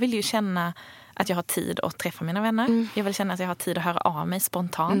 Eller jag vill ju känna att jag har tid att träffa mina vänner. Jag vill känna att jag har tid att höra av mig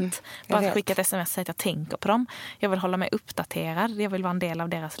spontant. Bara att skicka ett sms och säga att jag tänker på dem. Jag vill hålla mig uppdaterad. Jag vill vara en del av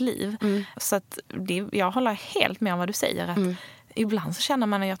deras liv. Så att jag håller helt med om vad du säger. Att ibland så känner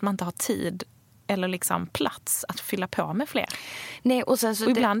man ju att man inte har tid eller liksom plats att fylla på med fler. Nej, och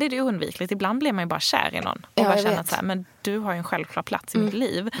ibland är det oundvikligt. Ibland blir man ju bara kär i någon. Och bara känner att så här, men du har ju en självklar plats i mitt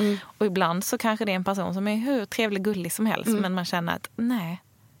liv. Och ibland så kanske det är en person som är hur trevlig, gullig som helst. Men man känner att nej,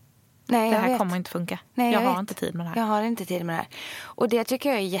 det här kommer inte funka. Nej, jag har inte tid med det här. Jag har inte tid med det här. Och det tycker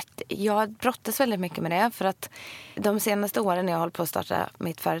jag är jag brottas väldigt mycket med det. För att de senaste åren när jag hållit på att starta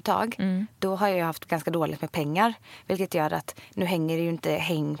mitt företag, då har jag haft ganska dåligt med pengar. Vilket gör att nu hänger det ju inte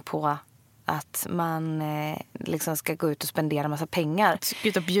häng på att man liksom ska gå ut och spendera massa pengar. Gå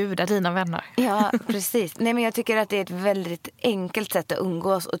ut och bjuda dina vänner. Ja, precis. Nej, men jag tycker att det är ett väldigt enkelt sätt att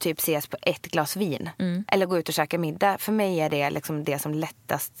umgås och typ ses på ett glas vin. Eller gå ut och käka middag. För mig är det liksom det som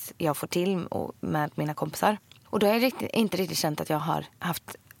lättast jag får till med mina kompisar. Och då har jag inte riktigt känt att jag har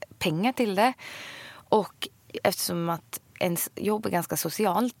haft pengar till det. Och eftersom att ens jobb är ganska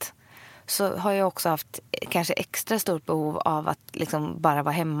socialt, så har jag också haft kanske extra stort behov av att liksom bara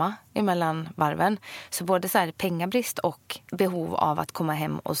vara hemma emellan varven. Så både så här pengabrist och behov av att komma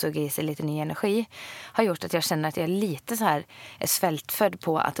hem och suga i sig lite ny energi har gjort att jag känner att jag är lite så här svältfödd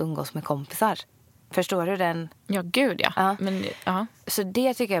på att umgås med kompisar. Förstår du den? Ja, gud ja. Ja. Men, ja. Så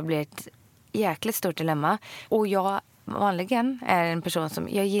det tycker jag blir ett jäkligt stort dilemma. Och jag vanligen är en person som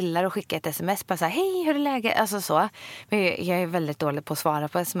jag gillar att skicka ett sms bara så här, hej, hur är läget? Alltså så. Men jag är väldigt dålig på att svara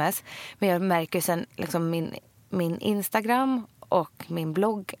på sms. Men jag märker sen liksom min Instagram och min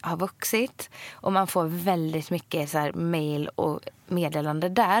blogg har vuxit. Och man får väldigt mycket så här mejl och meddelande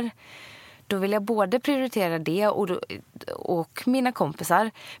där. Då vill jag både prioritera det och mina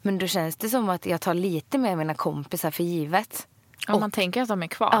kompisar. Men då känns det som att jag tar lite med mina kompisar för givet. Om man tänker att de är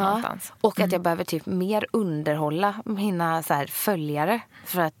kvar någonstans. Och att jag behöver typ mer underhålla mina så här följare.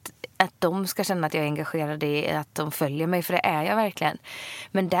 För att de ska känna att jag är engagerad i att de följer mig. För det är jag verkligen.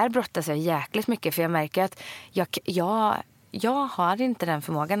 Men där brottas jag jäkligt mycket. För jag märker att jag har inte den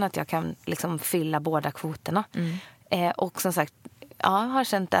förmågan att jag kan liksom fylla båda kvoterna. Och som sagt, jag har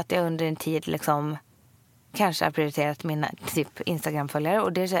känt att jag under en tid liksom kanske har prioriterat mina typ Instagram-följare.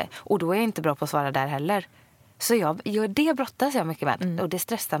 Och då är jag inte bra på att svara där heller. Så det brottas jag mycket med. Och det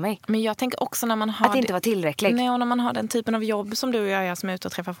stressar mig. Men jag tänker också när man har... Att inte vara tillräcklig. Nej, och när man har den typen av jobb som du och jag gör, som är ute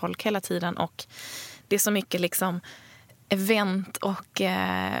och träffar folk hela tiden. Och det är så mycket liksom event och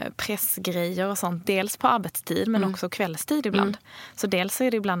pressgrejer och sånt. Dels på arbetstid men också kvällstid ibland. Så dels så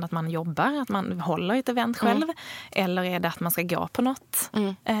är det ibland att man jobbar, att man håller ett event själv. Eller är det att man ska gå på något.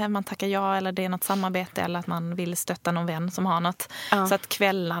 Man tackar ja, eller det är något samarbete. Eller att man vill stötta någon vän som har något. Så att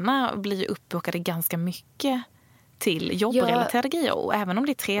kvällarna blir ju uppbokade ganska mycket till jobbrelaterade grejer. Och även om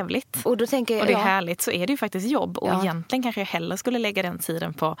det är trevligt och då tänker jag, och det är härligt, så är det ju faktiskt jobb. Och egentligen kanske jag hellre skulle lägga den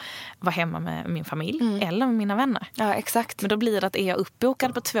tiden på att vara hemma med min familj eller med mina vänner. Ja, exakt. Men då blir det att är jag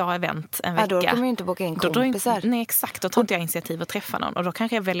uppbokad på 2 event en vecka. Då kommer jag inte boka in kompisar. Nej, exakt. Då tar inte jag initiativ att träffa någon. Och då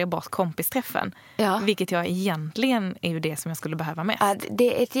kanske jag väljer bort kompisträffen. Vilket jag egentligen är ju det som jag skulle behöva mest.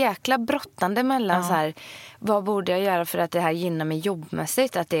 Det är ett jäkla brottande mellan så här, vad borde jag göra för att det här gynnar mig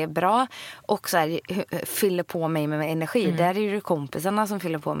jobbmässigt, att det är bra. Och så här, fyller på mig med energi. Där är det kompisarna som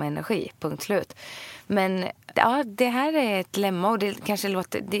fyller på med energi. Punkt slut. Men ja, det här är ett dilemma och det kanske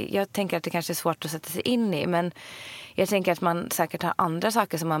jag tänker att det kanske är svårt att sätta sig in i, men jag tänker att man säkert har andra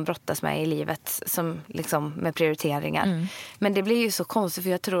saker som man brottas med i livet som liksom med prioriteringar. Men det blir ju så konstigt,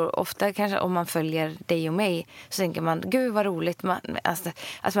 för jag tror ofta kanske om man följer dig och mig så tänker man, gud vad roligt. Man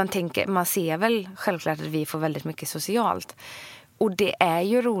ser väl självklart att vi får väldigt mycket socialt. Och det är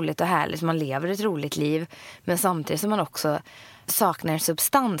ju roligt och härligt, man lever ett roligt liv, men samtidigt som man också saknar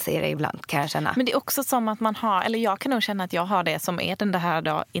substans i det ibland, kan jag känna. Men det är också som att man har, eller jag kan nog känna att jag har det som är den här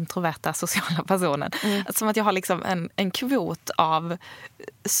då introverta sociala personen. Som att jag har liksom en kvot av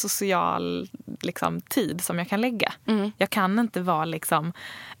social liksom, tid som jag kan lägga. Jag kan inte vara liksom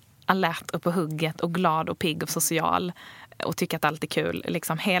alert och på hugget och glad och pigg och social och tycka att allt är kul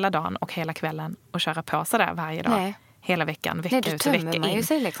liksom hela dagen och hela kvällen och köra på så där varje dag. Nej. Hela veckan, vecka ut och vecka in.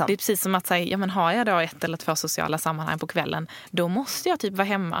 Sig, liksom. Det är precis som att säga, ja men har jag då 1 eller 2 sociala sammanhang på kvällen, då måste jag typ vara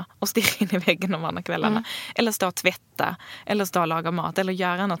hemma och stirra in i väggen de andra kvällarna. Eller stå och tvätta, eller stå och laga mat, eller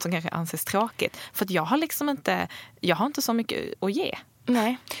göra något som kanske anses tråkigt. För att jag har liksom inte, jag har inte så mycket att ge.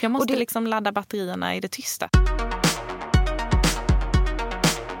 Nej. Jag måste liksom ladda batterierna i det tysta.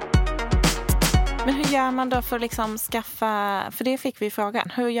 Men hur gör man då för att liksom skaffa, för det fick vi i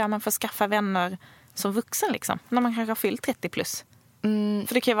frågan, hur gör man för att skaffa vänner som vuxen liksom, när man kanske har fyllt 30 plus?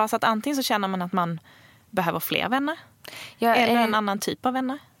 För det kan ju vara så att antingen så känner man att man behöver fler vänner. Eller en annan typ av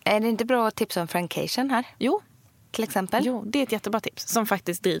vänner. Är det inte bra att tipsa om Frankation här? Jo. Till exempel? Jo, det är ett jättebra tips som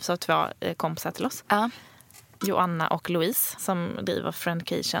faktiskt drivs av 2 kompisar till oss. Ja. Joanna och Louise som driver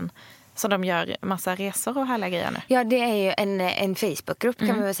Frankation. Så de gör massa resor och härliga grejer nu. Ja, det är ju en Facebookgrupp kan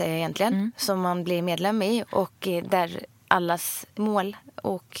man väl säga egentligen. Som man blir medlem i och där allas mål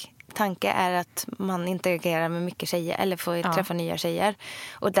och tanke är att man interagerar med mycket tjejer eller får träffa nya tjejer.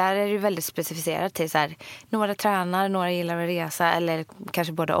 Och där är det väldigt specificerat till så här, några tränar, några gillar att resa eller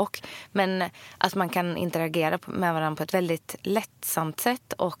kanske både och. Men att man kan interagera med varandra på ett väldigt lättsamt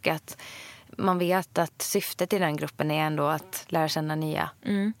sätt och att man vet att syftet i den gruppen är ändå att lära känna nya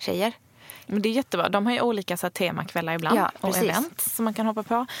tjejer. Men det är jättebra. De har ju olika så här, temakvällar ibland och event som man kan hoppa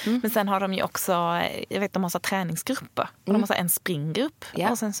på. Men sen har de ju också, jag vet de har så här, träningsgrupper. Och de har så här, en springgrupp.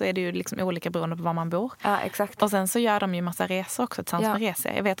 Och sen så är det ju liksom olika beroende på var man bor. Ja, exakt. Och sen så gör de ju massa resor också tillsammans med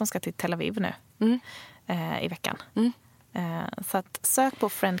resor. Jag vet att de ska till Tel Aviv nu i veckan. Så att sök på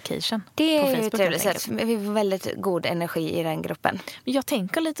Friendcation. Det på är Facebook, ju trevligt sätt. Vi får väldigt god energi i den gruppen. Jag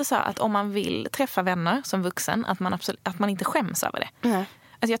tänker lite så att om man vill träffa vänner som vuxen, att man inte skäms över det.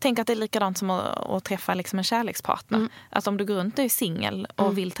 Alltså jag tänker att det är likadant som att träffa liksom en kärlekspartner. Att om du går runt och är singel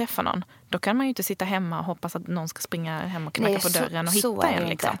och vill träffa någon, då kan man ju inte sitta hemma och hoppas att någon ska springa hem och knacka på dörren och hitta en.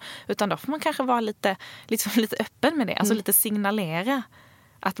 Liksom. Utan då får man kanske vara lite öppen med det. Alltså lite signalera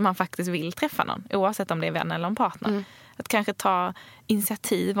att man faktiskt vill träffa någon. Oavsett om det är vän eller en partner. Att kanske ta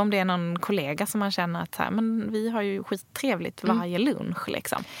initiativ om det är någon kollega som man känner att här, men vi har ju skittrevligt varje lunch.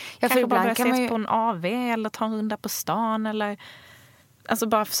 Liksom. Kanske bara börja ses på en AV eller ta en runda på stan eller... Alltså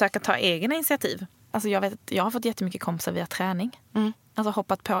bara försöka ta egna initiativ. Alltså jag har fått jättemycket kompisar via träning. Alltså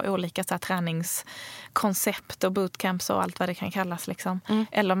hoppat på olika så här, träningskoncept och bootcamps och allt vad det kan kallas. Liksom.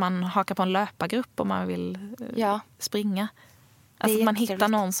 Eller man hakar på en löpargrupp om man vill springa. Alltså att man hittar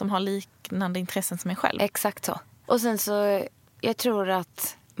någon som har liknande intressen som en själv. Exakt så. Och sen så, jag tror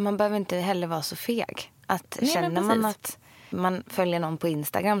att man behöver inte heller vara så feg. Att känner man att man följer någon på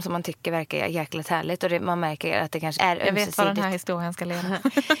Instagram som man tycker verkar jäkligt härligt och man märker att det kanske är ömsesidigt. Jag vet vad den här historien ska leda.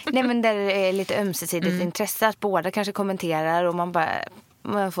 Nej, men där det är lite ömsesidigt intresse att båda kanske kommenterar och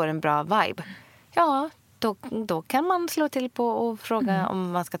man får en bra vibe. Ja, då kan man slå till på och fråga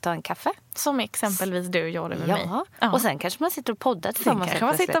om man ska ta en kaffe. Som exempelvis du gjorde med mig. Ja, och sen kanske man sitter och poddar tillsammans. Sen kanske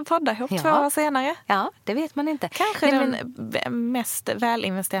man sitter och poddar ihop 2 år senare. Ja, det vet man inte. Kanske den mest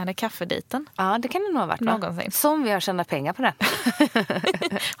välinvesterade kaffediten. Ja, det kan det nog ha varit. Någonsin. Som vi har tjänat pengar på den.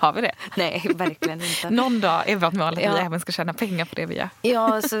 Har vi det? Nej, verkligen inte. Någon dag är vårt mål att vi även ska tjäna pengar på det vi gör.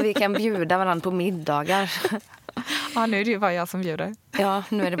 Ja, så vi kan bjuda varandra på middagar. Ja, nu är det ju bara jag som bjuder. Ja,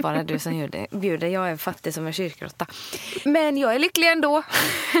 nu är det bara du som bjuder. Jag är fattig som en kyrkråtta. Men jag är lycklig ändå.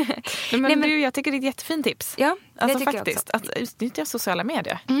 Men du, jag tycker det är ett jättefint tips. Ja, det alltså tycker faktiskt, jag också. Att utnyttja sociala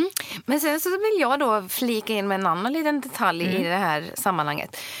medier. Men sen så vill jag då flika in med en annan liten detalj i det här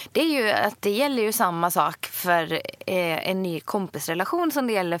sammanhanget. Det är ju att det gäller ju samma sak för en ny kompisrelation som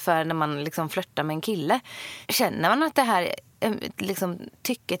det gäller för när man liksom flörtar med en kille. Känner man att det här liksom,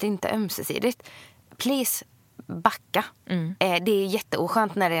 tycket inte är ömsesidigt, please, backa. Det är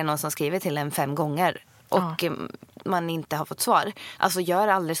jätteoskönt när det är någon som skriver till en 5 gånger och man inte har fått svar. Alltså gör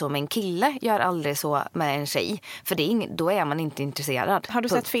aldrig så med en kille, gör aldrig så med en tjej. För då är man inte intresserad. Har du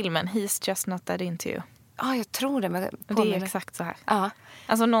sett filmen He's Just Not That Into You? Ja, jag tror det. Det är exakt så här. Ja.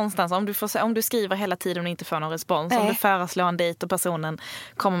 Alltså någonstans, om du skriver hela tiden och inte får någon respons, om du föreslår en dejt och personen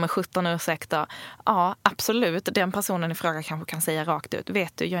kommer med 17 ursäkter, ja, absolut, den personen i fråga kanske kan säga rakt ut,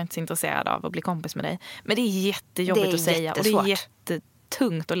 vet du, jag är inte så intresserad av att bli kompis med dig. Men det är jättejobbigt att säga och det är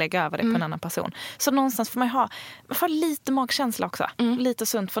jättetungt att lägga över det på en annan person. Så någonstans får man får lite magkänsla också. Lite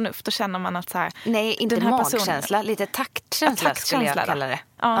sunt förnuft. Då känner man att så här... Nej, inte den här magkänsla. Lite taktkänsla skulle jag kalla det.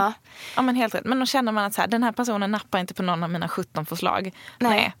 Ja, men helt rätt. Men då känner man att så här, den här personen nappar inte på någon av mina 17 förslag.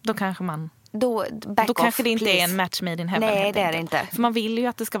 Nej, då kanske man... Då kanske det inte är en match made in heaven. Nej, det är det inte. För man vill ju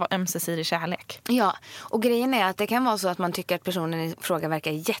att det ska vara ömsesidig kärlek. Ja, och grejen är att det kan vara så att man tycker att personen i fråga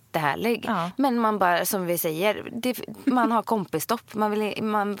verkar jättehärlig. Ja. Men man bara, som vi säger, man har kompisstopp. Man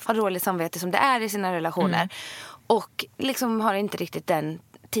har dåligt samvete som det är i sina relationer. Och liksom har inte riktigt den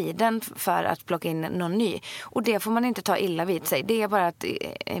tiden för att plocka in någon ny. Och det får man inte ta illa vid sig. Det är bara att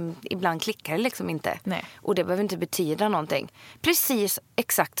ibland klickar det liksom inte. Nej. Och det behöver inte betyda någonting. Precis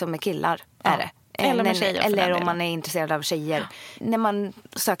exakt som med killar är det. Eller med tjejer. Eller om man är intresserad av tjejer. När man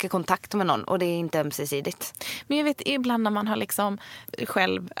söker kontakt med någon och det är inte ömsesidigt. Men jag vet, ibland när man har liksom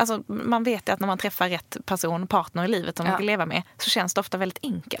själv... Alltså man vet att när man träffar rätt person, partner i livet som man vill leva med, så känns det ofta väldigt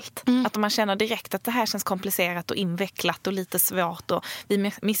enkelt. Att man känner direkt att det här känns komplicerat och invecklat och lite svårt och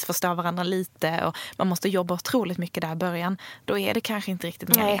vi missförstår varandra lite och man måste jobba otroligt mycket där i början. Då är det kanske inte riktigt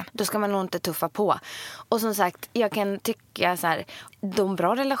meningen. Nej, då ska man nog inte tuffa på. Och som sagt, jag kan tycka så här, de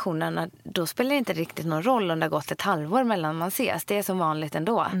bra relationerna, då spelar det inte riktigt någon roll om det har gått ett halvår mellan man ses. Det är som vanligt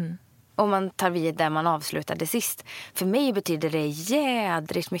ändå. Och man tar vid där man avslutade sist. För mig betyder det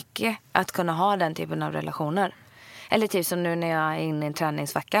jädrigt mycket att kunna ha den typen av relationer. Eller typ som nu när jag är inne i en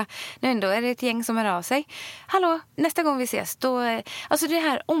träningsvecka. Nu ändå är det ett gäng som hör av sig. Hallå, nästa gång vi ses då... Alltså det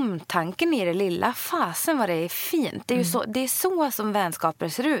här omtanken i det lilla. Fasen vad det är fint. Det är ju så, det är så som vänskaper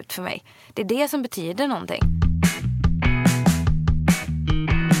ser ut för mig. Det är det som betyder någonting.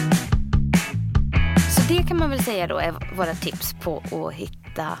 Så det kan man väl säga då är våra tips på att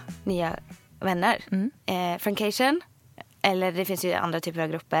hitta nya vänner. Frankation, eller det finns ju andra typer av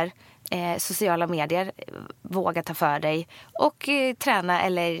grupper. Sociala medier, våga ta för dig och träna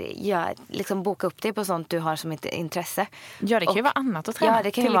eller liksom boka upp dig på sånt du har som ett intresse. Ja, det kan ju vara annat att träna. Ja,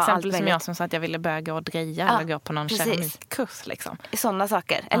 det kan till vara exempel allt som jag som sa att jag ville börja gå och dreja eller gå på någon keramikkurs. Liksom. Sådana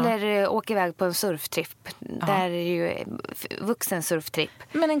saker. Eller åka iväg på en surftripp. Där är ju vuxen surftripp.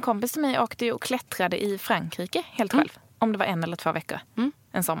 Men en kompis till mig åkte ju och klättrade i Frankrike helt själv. Om det var 1 eller 2 veckor.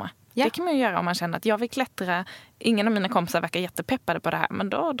 En sommar. Ja. Det kan man ju göra om man känner att jag vill klättra. Ingen av mina kompisar verkar jättepeppade på det här. Men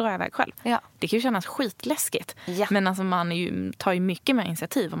då drar jag iväg själv. Ja. Det kan ju kännas skitläskigt. Ja. Men alltså man tar ju mycket mer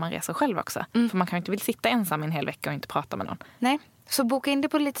initiativ om man reser själv också. För man kan ju inte vilja sitta ensam en hel vecka och inte prata med någon. Nej. Så boka in det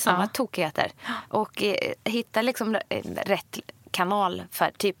på lite sådana tokigheter. Och hitta liksom rätt kanal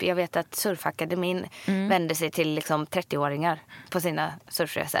för typ, jag vet att Surfakademin vänder sig till liksom 30-åringar på sina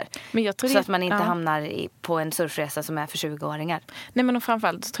surfresor. Men jag tror så att man inte hamnar på en surfresa som är för 20-åringar. Nej, men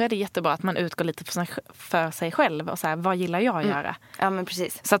framförallt så tror jag det är jättebra att man utgår lite för sig själv och så här, vad gillar jag att göra? Ja, men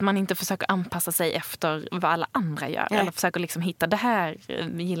precis. Så att man inte försöker anpassa sig efter vad alla andra gör. Nej. Eller försöker liksom hitta, det här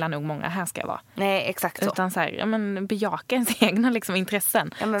gillar nog många, här ska jag vara. Nej, exakt så. Utan så här, ja, men bejaka ens egna liksom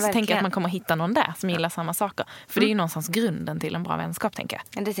intressen. Ja, så tänker jag att man kommer hitta någon där som gillar samma saker. För det är ju någonstans grunden till en bra vänskap, tänker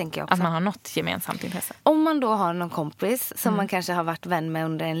jag. Ja, det tänker jag också. Att man har något gemensamt intresse. Om man då har någon kompis som man kanske har varit vän med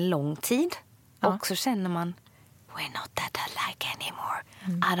under en lång tid och så känner man we're not that alike anymore.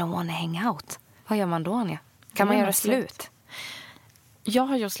 I don't want to hang out. Vad gör man då, Anja? Kan man göra slut? Jag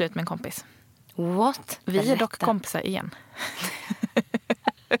har gjort slut med en kompis. What? Vi är dock kompisar igen.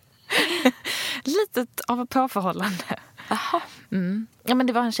 Litet av ett påförhållande. Aha. Ja, men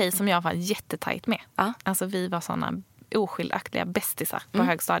det var en tjej som jag var jättetajt med. Alltså vi var såna oskiljaktiga bästisar på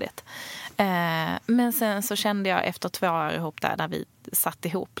högstadiet. Men sen så kände jag efter 2 år ihop där vi satt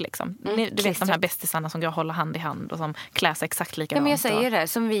ihop liksom. Du vet de här bästisarna som går och håller hand i hand och som klär sig exakt likadant. Ja, men jag säger det,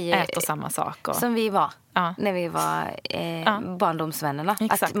 som vi äter samma sak. Och, som vi var när vi var barndomsvännerna.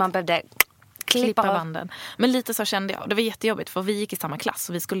 Exakt. Att man behövde klippa banden. Men lite så kände jag. Det var jättejobbigt för vi gick i samma klass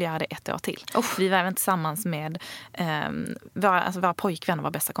och vi skulle göra det 1 år till. Vi var även tillsammans med våra pojkvänner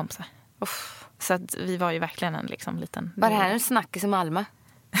var bästa kompisar. Så att vi var ju verkligen en liksom liten... Var det här en snackis i Malmö?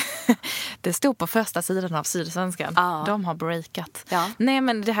 Det stod på första sidan av Sydsvenskan. De har breakat. Nej,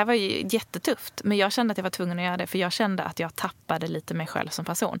 men det här var ju jättetufft. Men jag kände att jag var tvungen att göra det. För jag kände att jag tappade lite mig själv som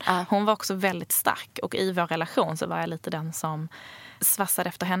person. Hon var också väldigt stark. Och i vår relation så var jag lite den som svassade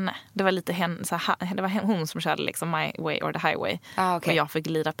efter henne. Det var lite det var hon som körde liksom my way or the highway. Och jag fick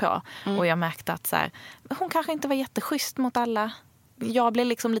glida på. Och jag märkte att så här, hon kanske inte var jätteschysst mot alla. Jag blev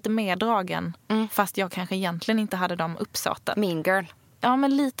liksom lite meddragen. Fast jag kanske egentligen inte hade de uppsåten. Mean girl. Ja,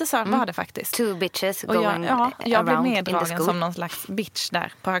 men lite så var det faktiskt. Two bitches Och going jag blev around in the meddragen school. som någon slags bitch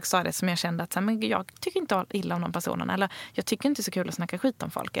där på högstadiet som jag kände att så här, men jag tycker inte illa om någon personen. Eller jag tycker inte så kul att snacka skit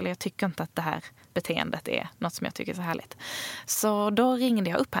om folk. Eller jag tycker inte att det här beteendet är något som jag tycker är så härligt. Så då ringde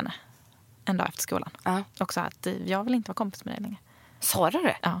jag upp henne en dag efter skolan. Och sa att jag vill inte vara kompis med dig längre. Sa du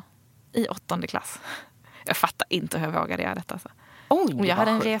det? Ja, i 8:e klass. Jag fattar inte hur jag vågade göra detta. Alltså. Oj, och jag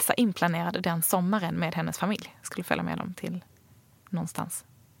hade en sjukt. resa inplanerad den sommaren med hennes familj. Jag skulle följa med dem till någonstans.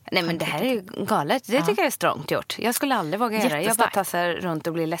 Nej, men det här är ju galet. Det tycker jag är strångt gjort. Jag skulle aldrig våga göra det. Jag bara tassar runt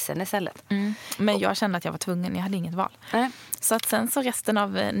och blir ledsen istället. Men jag kände att jag var tvungen. Jag hade inget val. Så att sen så resten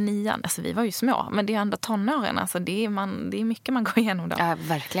av 9, alltså vi var ju små, men det är ändå tonåren. Alltså det är mycket man går igenom då. Ja,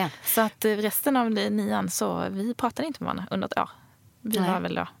 verkligen. Så att resten av 9 så vi pratade inte med varandra under ett år. Vi var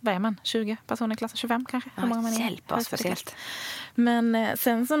väl då, vad är man? 20 personer i klassen, 25 kanske? Hur många man är? Hjälp, vad speciellt. Men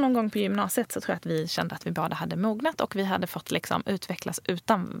sen så någon gång på gymnasiet så tror jag att vi kände att vi båda hade mognat och vi hade fått liksom utvecklas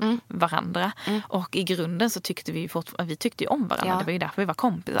utan varandra. Och i grunden så tyckte vi tyckte ju om varandra. Det var ju därför vi var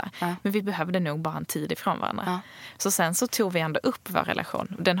kompisar. Men vi behövde nog bara en tid ifrån varandra. Så sen så tog vi ändå upp vår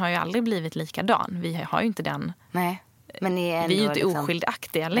relation. Den har ju aldrig blivit likadan. Vi har ju inte den... Nej. Men vi är ju inte liksom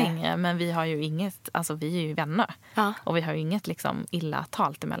oskildaktiga längre, men vi har ju inget, alltså vi är ju vänner. Och vi har ju inget liksom illa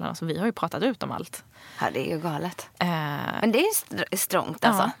talt emellan oss. Vi har ju pratat ut om allt. Ja, det är ju galet. Men det är strångt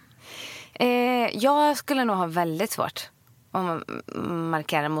alltså. Jag skulle nog ha väldigt svårt att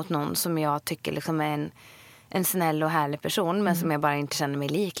markera mot någon som jag tycker liksom är en snäll och härlig person, men som jag bara inte känner mig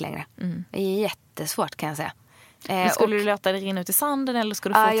lik längre. Det är jättesvårt, kan jag säga. Skulle du låta det rinna ut i sanden eller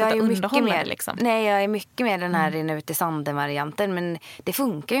skulle du fortsätta underhålla det liksom? Nej, jag är mycket med den här rinna ut i sanden-varianten, men det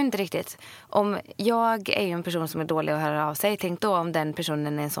funkar ju inte riktigt. Om jag är ju en person som är dålig att höra av sig, tänk då om den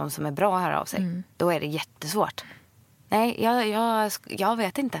personen är en sån som är bra att höra av sig. Då är det jättesvårt. Nej, jag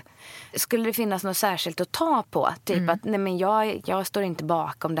vet inte. Skulle det finnas något särskilt att ta på? Typ att nej, men jag står inte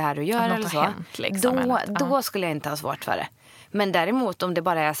bakom det här du gör eller så. Hänt, liksom, då skulle jag inte ha svårt för det. Men däremot om det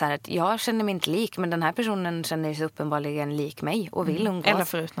bara är så här att jag känner mig inte lik, men den här personen känner sig uppenbarligen lik mig och vill umgås. Eller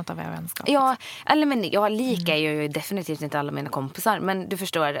förut något av er vänskap. Ja, eller men lika är ju definitivt inte alla mina kompisar. Men du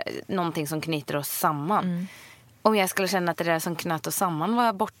förstår, någonting som knyter oss samman. Om jag skulle känna att det där som knöt oss samman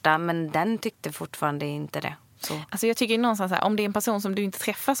var borta, men den tyckte fortfarande inte det. Så. Alltså jag tycker någonstans här, om det är en person som du inte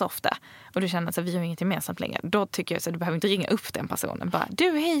träffar så ofta och du känner att vi har inget gemensamt längre, då tycker jag att du behöver inte ringa upp den personen. Bara,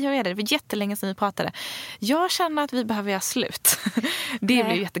 du, hej, hur är det? Det var jättelänge sedan vi pratade. Jag känner att vi behöver göra slut. Det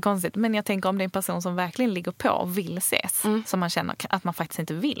blir ju jättekonstigt. Men jag tänker om det är en person som verkligen ligger på och vill ses, som man känner att man faktiskt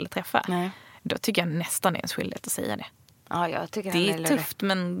inte vill träffa, då tycker jag nästan det är ens skyldighet att säga det. Ja, jag tycker det är tufft,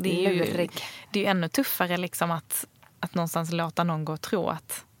 men det är ju ännu tuffare liksom att någonstans låta någon gå och tro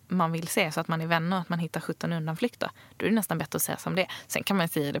att man vill se, så att man är vänner och att man hittar 17 undanflykter. Då är det nästan bättre att säga som det. Sen kan man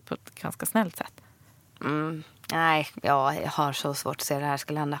säga det på ett ganska snällt sätt. Nej, jag har så svårt att se det här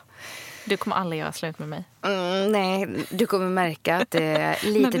skulle hända. Du kommer aldrig göra slut med mig. Nej, du kommer märka att det är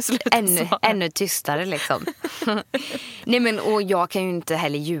lite ännu tystare liksom. Nej, men och jag kan ju inte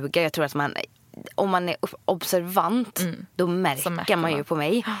heller ljuga. Jag tror att om man är observant, då märker man ju på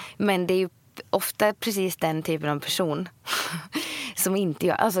mig. Men det är ju ofta precis den typen av person som inte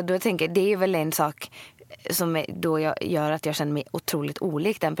gör. Alltså då tänker jag, det är ju väl en sak som då gör att jag känner mig otroligt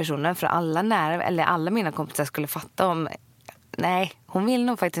olik den personen. För alla mina kompisar skulle fatta om nej, hon vill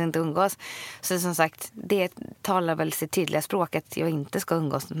nog faktiskt inte umgås. Så som sagt, det talar väl sitt tydliga språk att jag inte ska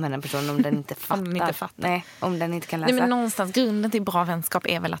umgås med den personen om den inte fattar. Om den inte fattar. Nej, om den inte kan läsa. Nej, men någonstans, grunden till bra vänskap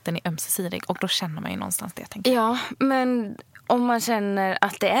är väl att den är ömsesidig. Och då känner man ju någonstans det, tänker jag. Ja, men om man känner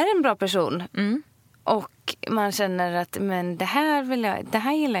att det är en bra person och man känner att men det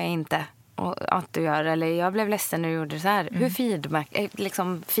här gillar jag inte att du gör, eller jag blev ledsen när du gjorde så här. Hur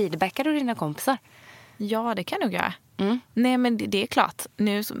feedbackar du dina kompisar? Ja, det kan jag nog göra. Nej, men det är klart.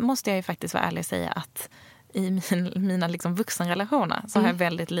 Nu måste jag ju faktiskt vara ärlig och säga att i mina liksom vuxenrelationer så har jag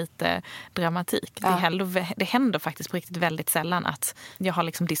väldigt lite dramatik. Det händer faktiskt på riktigt väldigt sällan att jag har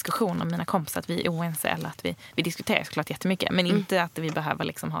liksom diskussioner med mina kompisar, att vi är oense eller att vi diskuterar såklart jättemycket. Men inte att vi behöver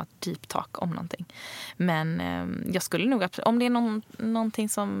liksom ha ett deep talk om någonting. Men jag skulle nog, om det är någonting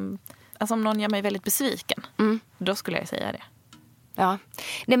som, alltså om någon gör mig väldigt besviken, då skulle jag säga det. Ja,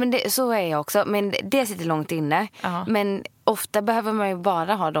 nej, men så är jag också. Men det sitter långt inne. Men ofta behöver man ju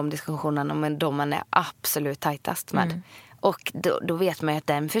bara ha de diskussionerna med de man är absolut tajtast med. Och då vet man ju att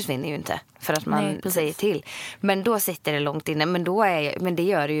den försvinner ju inte. För att man säger till. Men då sitter det långt inne. Men det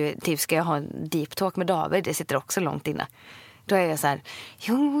gör det ju, typ ska jag ha en deep talk med David, det sitter också långt inne. Då är jag så här,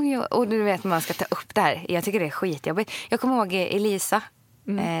 jo, och du vet man ska ta upp det här. Jag tycker det är skitjobbigt. Jag kommer ihåg Elisa,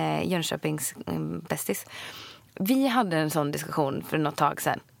 Jönköpings bästis. Vi hade en sån diskussion för något tag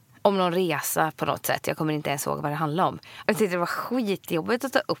sedan. om någon resa på något sätt. Jag kommer inte ens ihåg vad det handlade om. Jag tyckte det var skitjobbigt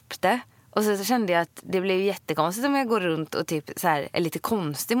att ta upp det. Och så kände jag att det blev jättekonstigt om jag går runt och typ så här är lite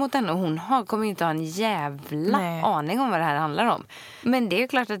konstig mot henne. Och hon kommer ju inte ha en jävla aning om vad det här handlar om. Men det är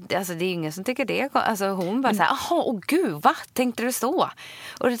klart att alltså, det är ingen som tycker det. Alltså hon bara så här, jaha, åh gud, vad tänkte du så?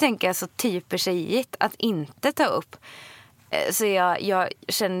 Och det tänker jag så typertjeigt att inte ta upp. Så jag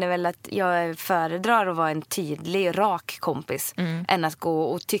känner väl att jag föredrar att vara en tydlig, rak kompis än att gå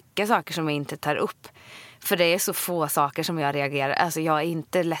och tycka saker som jag inte tar upp. För det är så få saker som jag reagerar. Alltså jag är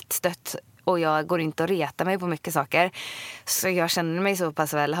inte lättstött och jag går inte att reta mig på mycket saker. Så jag känner mig så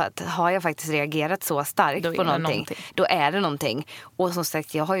pass väl att har jag faktiskt reagerat så starkt på någonting, då är det någonting. Och som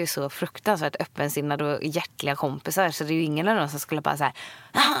sagt, jag har ju så fruktansvärt öppensinnade och hjärtliga kompisar. Så det är ju ingen av dem som skulle bara säga,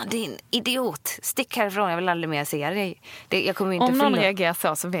 din idiot, stick härifrån, jag vill aldrig mer se dig. Jag kommer inte om någon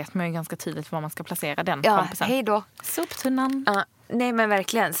reagerar så vet man ju ganska tydligt var man ska placera den kompisen. Hej då. Soptunnan. Nej men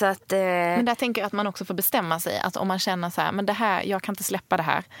verkligen så att men där tänker jag att man också får bestämma sig att om man känner så här, men det här, jag kan inte släppa det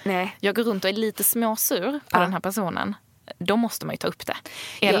här. Nej. Jag går runt och är lite småsur på den här personen. Då måste man ju ta upp det.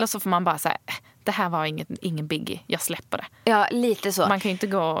 Eller så får man bara säga, det här var ingen biggie, jag släpper det. Ja, lite så. Man kan ju inte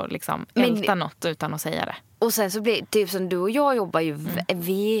gå och liksom älta något utan att säga det. Och sen så blir det typ som du och jag jobbar ju,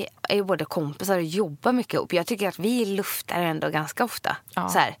 vi är ju både kompisar och jobbar mycket ihop. Jag tycker att vi luftar ändå ganska ofta. Ja.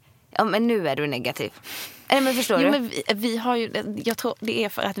 Så här, men nu är du negativ. Men förstår du? Men vi har ju, jag tror det är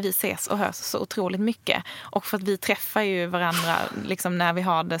för att vi ses och hörs så otroligt mycket. Och för att vi träffar ju varandra liksom när vi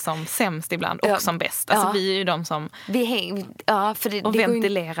har det som sämst ibland och som bäst. Alltså vi är ju de som och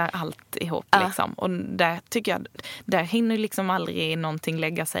ventilerar allt ihop. Liksom. Och där tycker jag, där hinner liksom aldrig någonting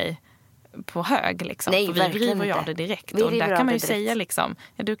lägga sig på hög liksom. Nej, för vi river jag det direkt. Och där kan man ju säga liksom,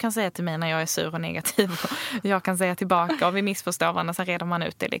 du kan säga till mig när jag är sur och negativ och jag kan säga tillbaka och vi missförstår varandra så reder man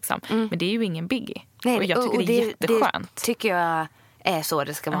ut det liksom. Men det är ju ingen biggie. Nej, och jag tycker det är jätteskönt. Det tycker jag är så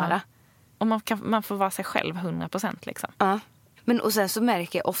det ska vara. Och man får vara sig själv 100% liksom. Ja. Men och sen så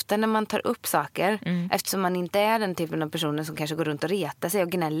märker jag ofta när man tar upp saker, eftersom man inte är den typen av personer som kanske går runt och retar sig och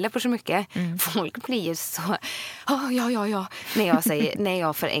gnäller på så mycket. Folk blir ju så, ja. När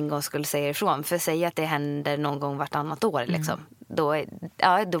jag för en gång skulle säga ifrån. För säga att det händer någon gång vartannat år liksom.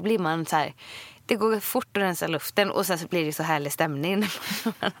 Då blir man så här, det går fort att rensa luften och sen så blir det så härlig stämning.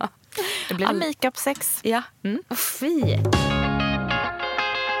 Det blir make-up-sex. Ja, fy.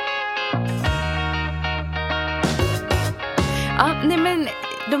 Ja, nej men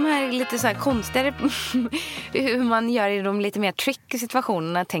de här lite så här konstigare hur man gör i de lite mer tricky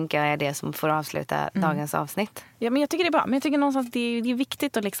situationerna tänker jag är det som får avsluta dagens avsnitt. Ja, men jag tycker det är bra. Men jag tycker någonstans att det är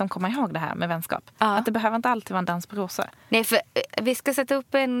viktigt att liksom komma ihåg det här med vänskap. Att det behöver inte alltid vara en dans på rosor. Nej, för vi ska sätta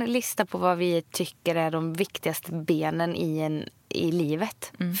upp en lista på vad vi tycker är de viktigaste benen i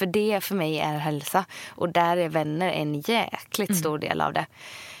livet. För det för mig är hälsa. Och där är vänner en jäkligt stor del av det.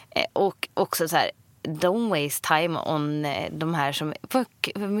 Och också så här, don't waste time on de här som... För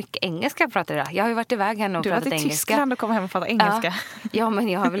mycket engelska pratar jag. Jag har ju varit iväg här och pratat engelska. Du har varit i Tyskland och kommer hem och pratat engelska. Ja, men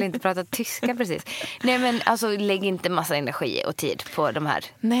jag har väl inte pratat tyska precis. Nej, men alltså lägg inte massa energi och tid på de här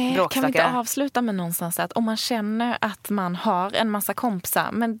bråkstakarna. Kan vi inte avsluta med någonstans att om man känner att man har en massa kompisar,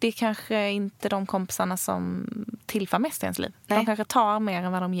 men det kanske inte de kompisarna som tillför mest i ens liv. Nej. De kanske tar mer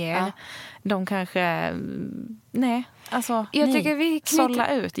än vad de ger. Ja. De kanske... Nej, alltså jag tycker vi sålla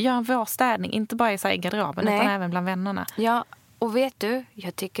ut. Gör vår städning, inte bara i garderoben utan även bland vännerna. Ja, och vet du,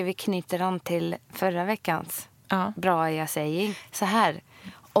 jag tycker vi knyter an till förra veckans bra jag säger. Så här,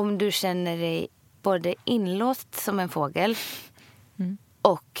 om du känner dig både inlåst som en fågel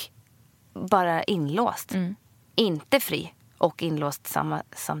och bara inlåst, inte fri och inlåst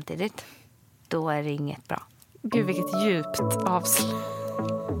samtidigt, då är det inget bra. Gud, vilket djupt avslut.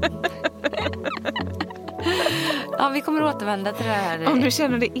 Ja, vi kommer återvända till det här. Om du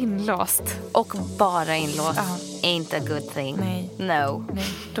känner dig inlåst. Och bara inlåst. Ain't a good thing. Nej. No. Nej,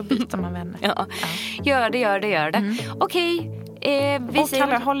 då byter man vänner. Gör det. Okej.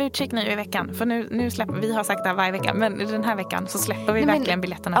 Håll utkik nu i veckan. För nu släpper vi har sagt det här varje vecka. Men den här veckan så släpper vi verkligen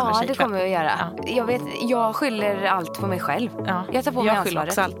biljetterna för Kikväll. Ja, det kommer vi att göra. Jag skyller allt på mig själv. Jag tar på mig ansvaret. Jag skyller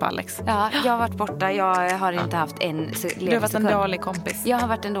också allt på Alex. Ja, jag har varit borta. Jag har inte haft en... Du har varit en dålig kompis. Jag har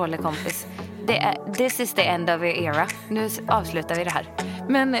varit en dålig kompis. This is the end of the era. Nu avslutar vi det här.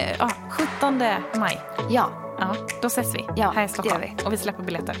 Men 17 maj. Ja, då ses vi här i Stockholm. Och vi släpper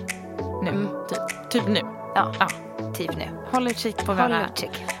biljetter. Nu. Typ nu. Ja. Typ nu. Håll utkik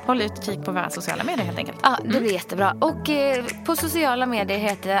på våra sociala medier helt enkelt. Ja, det blir jättebra. Och på sociala medier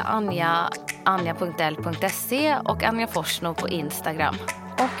heter Anja anja.l.se och Anja Forsno på Instagram.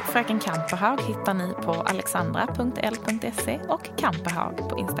 Och Fröken Kamperhaug hittar ni på alexandra.l.se och Kamperhaug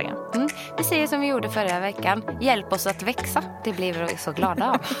på Instagram. Vi säger som vi gjorde förra veckan. Hjälp oss att växa. Det blir vi så glada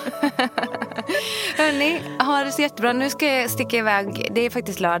av. Hörrni, ha det så jättebra. Nu ska jag sticka iväg. Det är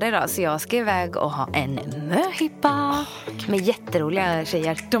faktiskt lördag idag, så jag ska iväg och ha en möhippa med jätteroliga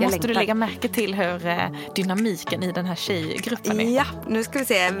tjejer. Då måste du lägga märke till hur dynamiken i den här tjejgruppen är. Ja, nu ska vi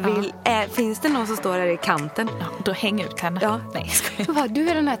se. Finns det någon som står där i kanten? Ja, då häng ut henne. Ja. Nej, ska jag. Du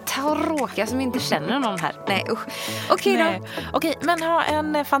är den här tråkiga som inte känner någon här. Nej, usch. Okej då. Okej, men ha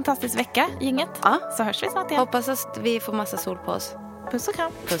en fantastisk vecka, gänget. Ja. Så hörs vi snart igen. Hoppas att vi får massa sol på oss. Puss och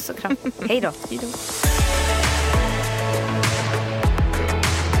kram. Puss och kram. Hej då. Hej då.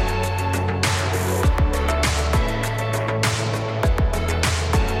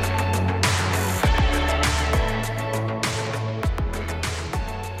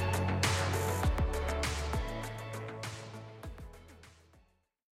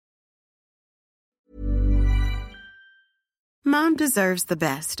 Mom deserves the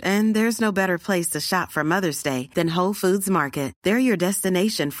best, and there's no better place to shop for Mother's Day than Whole Foods Market. They're your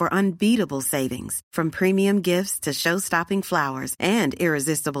destination for unbeatable savings, from premium gifts to show-stopping flowers and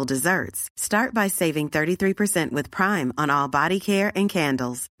irresistible desserts. Start by saving 33% with Prime on all body care and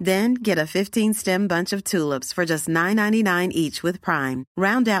candles. Then get a 15-stem bunch of tulips for just $9.99 each with Prime.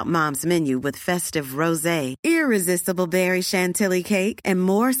 Round out Mom's menu with festive rosé, irresistible berry chantilly cake, and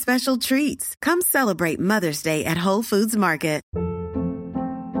more special treats. Come celebrate Mother's Day at Whole Foods Market.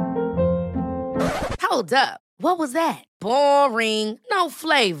 Hold up. What was that? Boring. No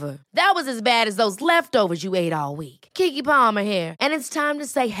flavor. That was as bad as those leftovers you ate all week. Keke Palmer here, and it's time to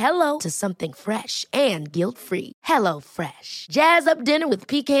say hello to something fresh and guilt-free. Hello Fresh. Jazz up dinner with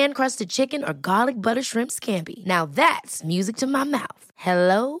pecan-crusted chicken or garlic butter shrimp scampi. Now that's music to my mouth.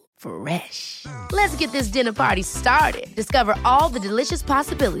 Hello Fresh. Let's get this dinner party started. Discover all the delicious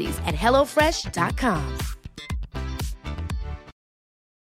possibilities at hellofresh.com.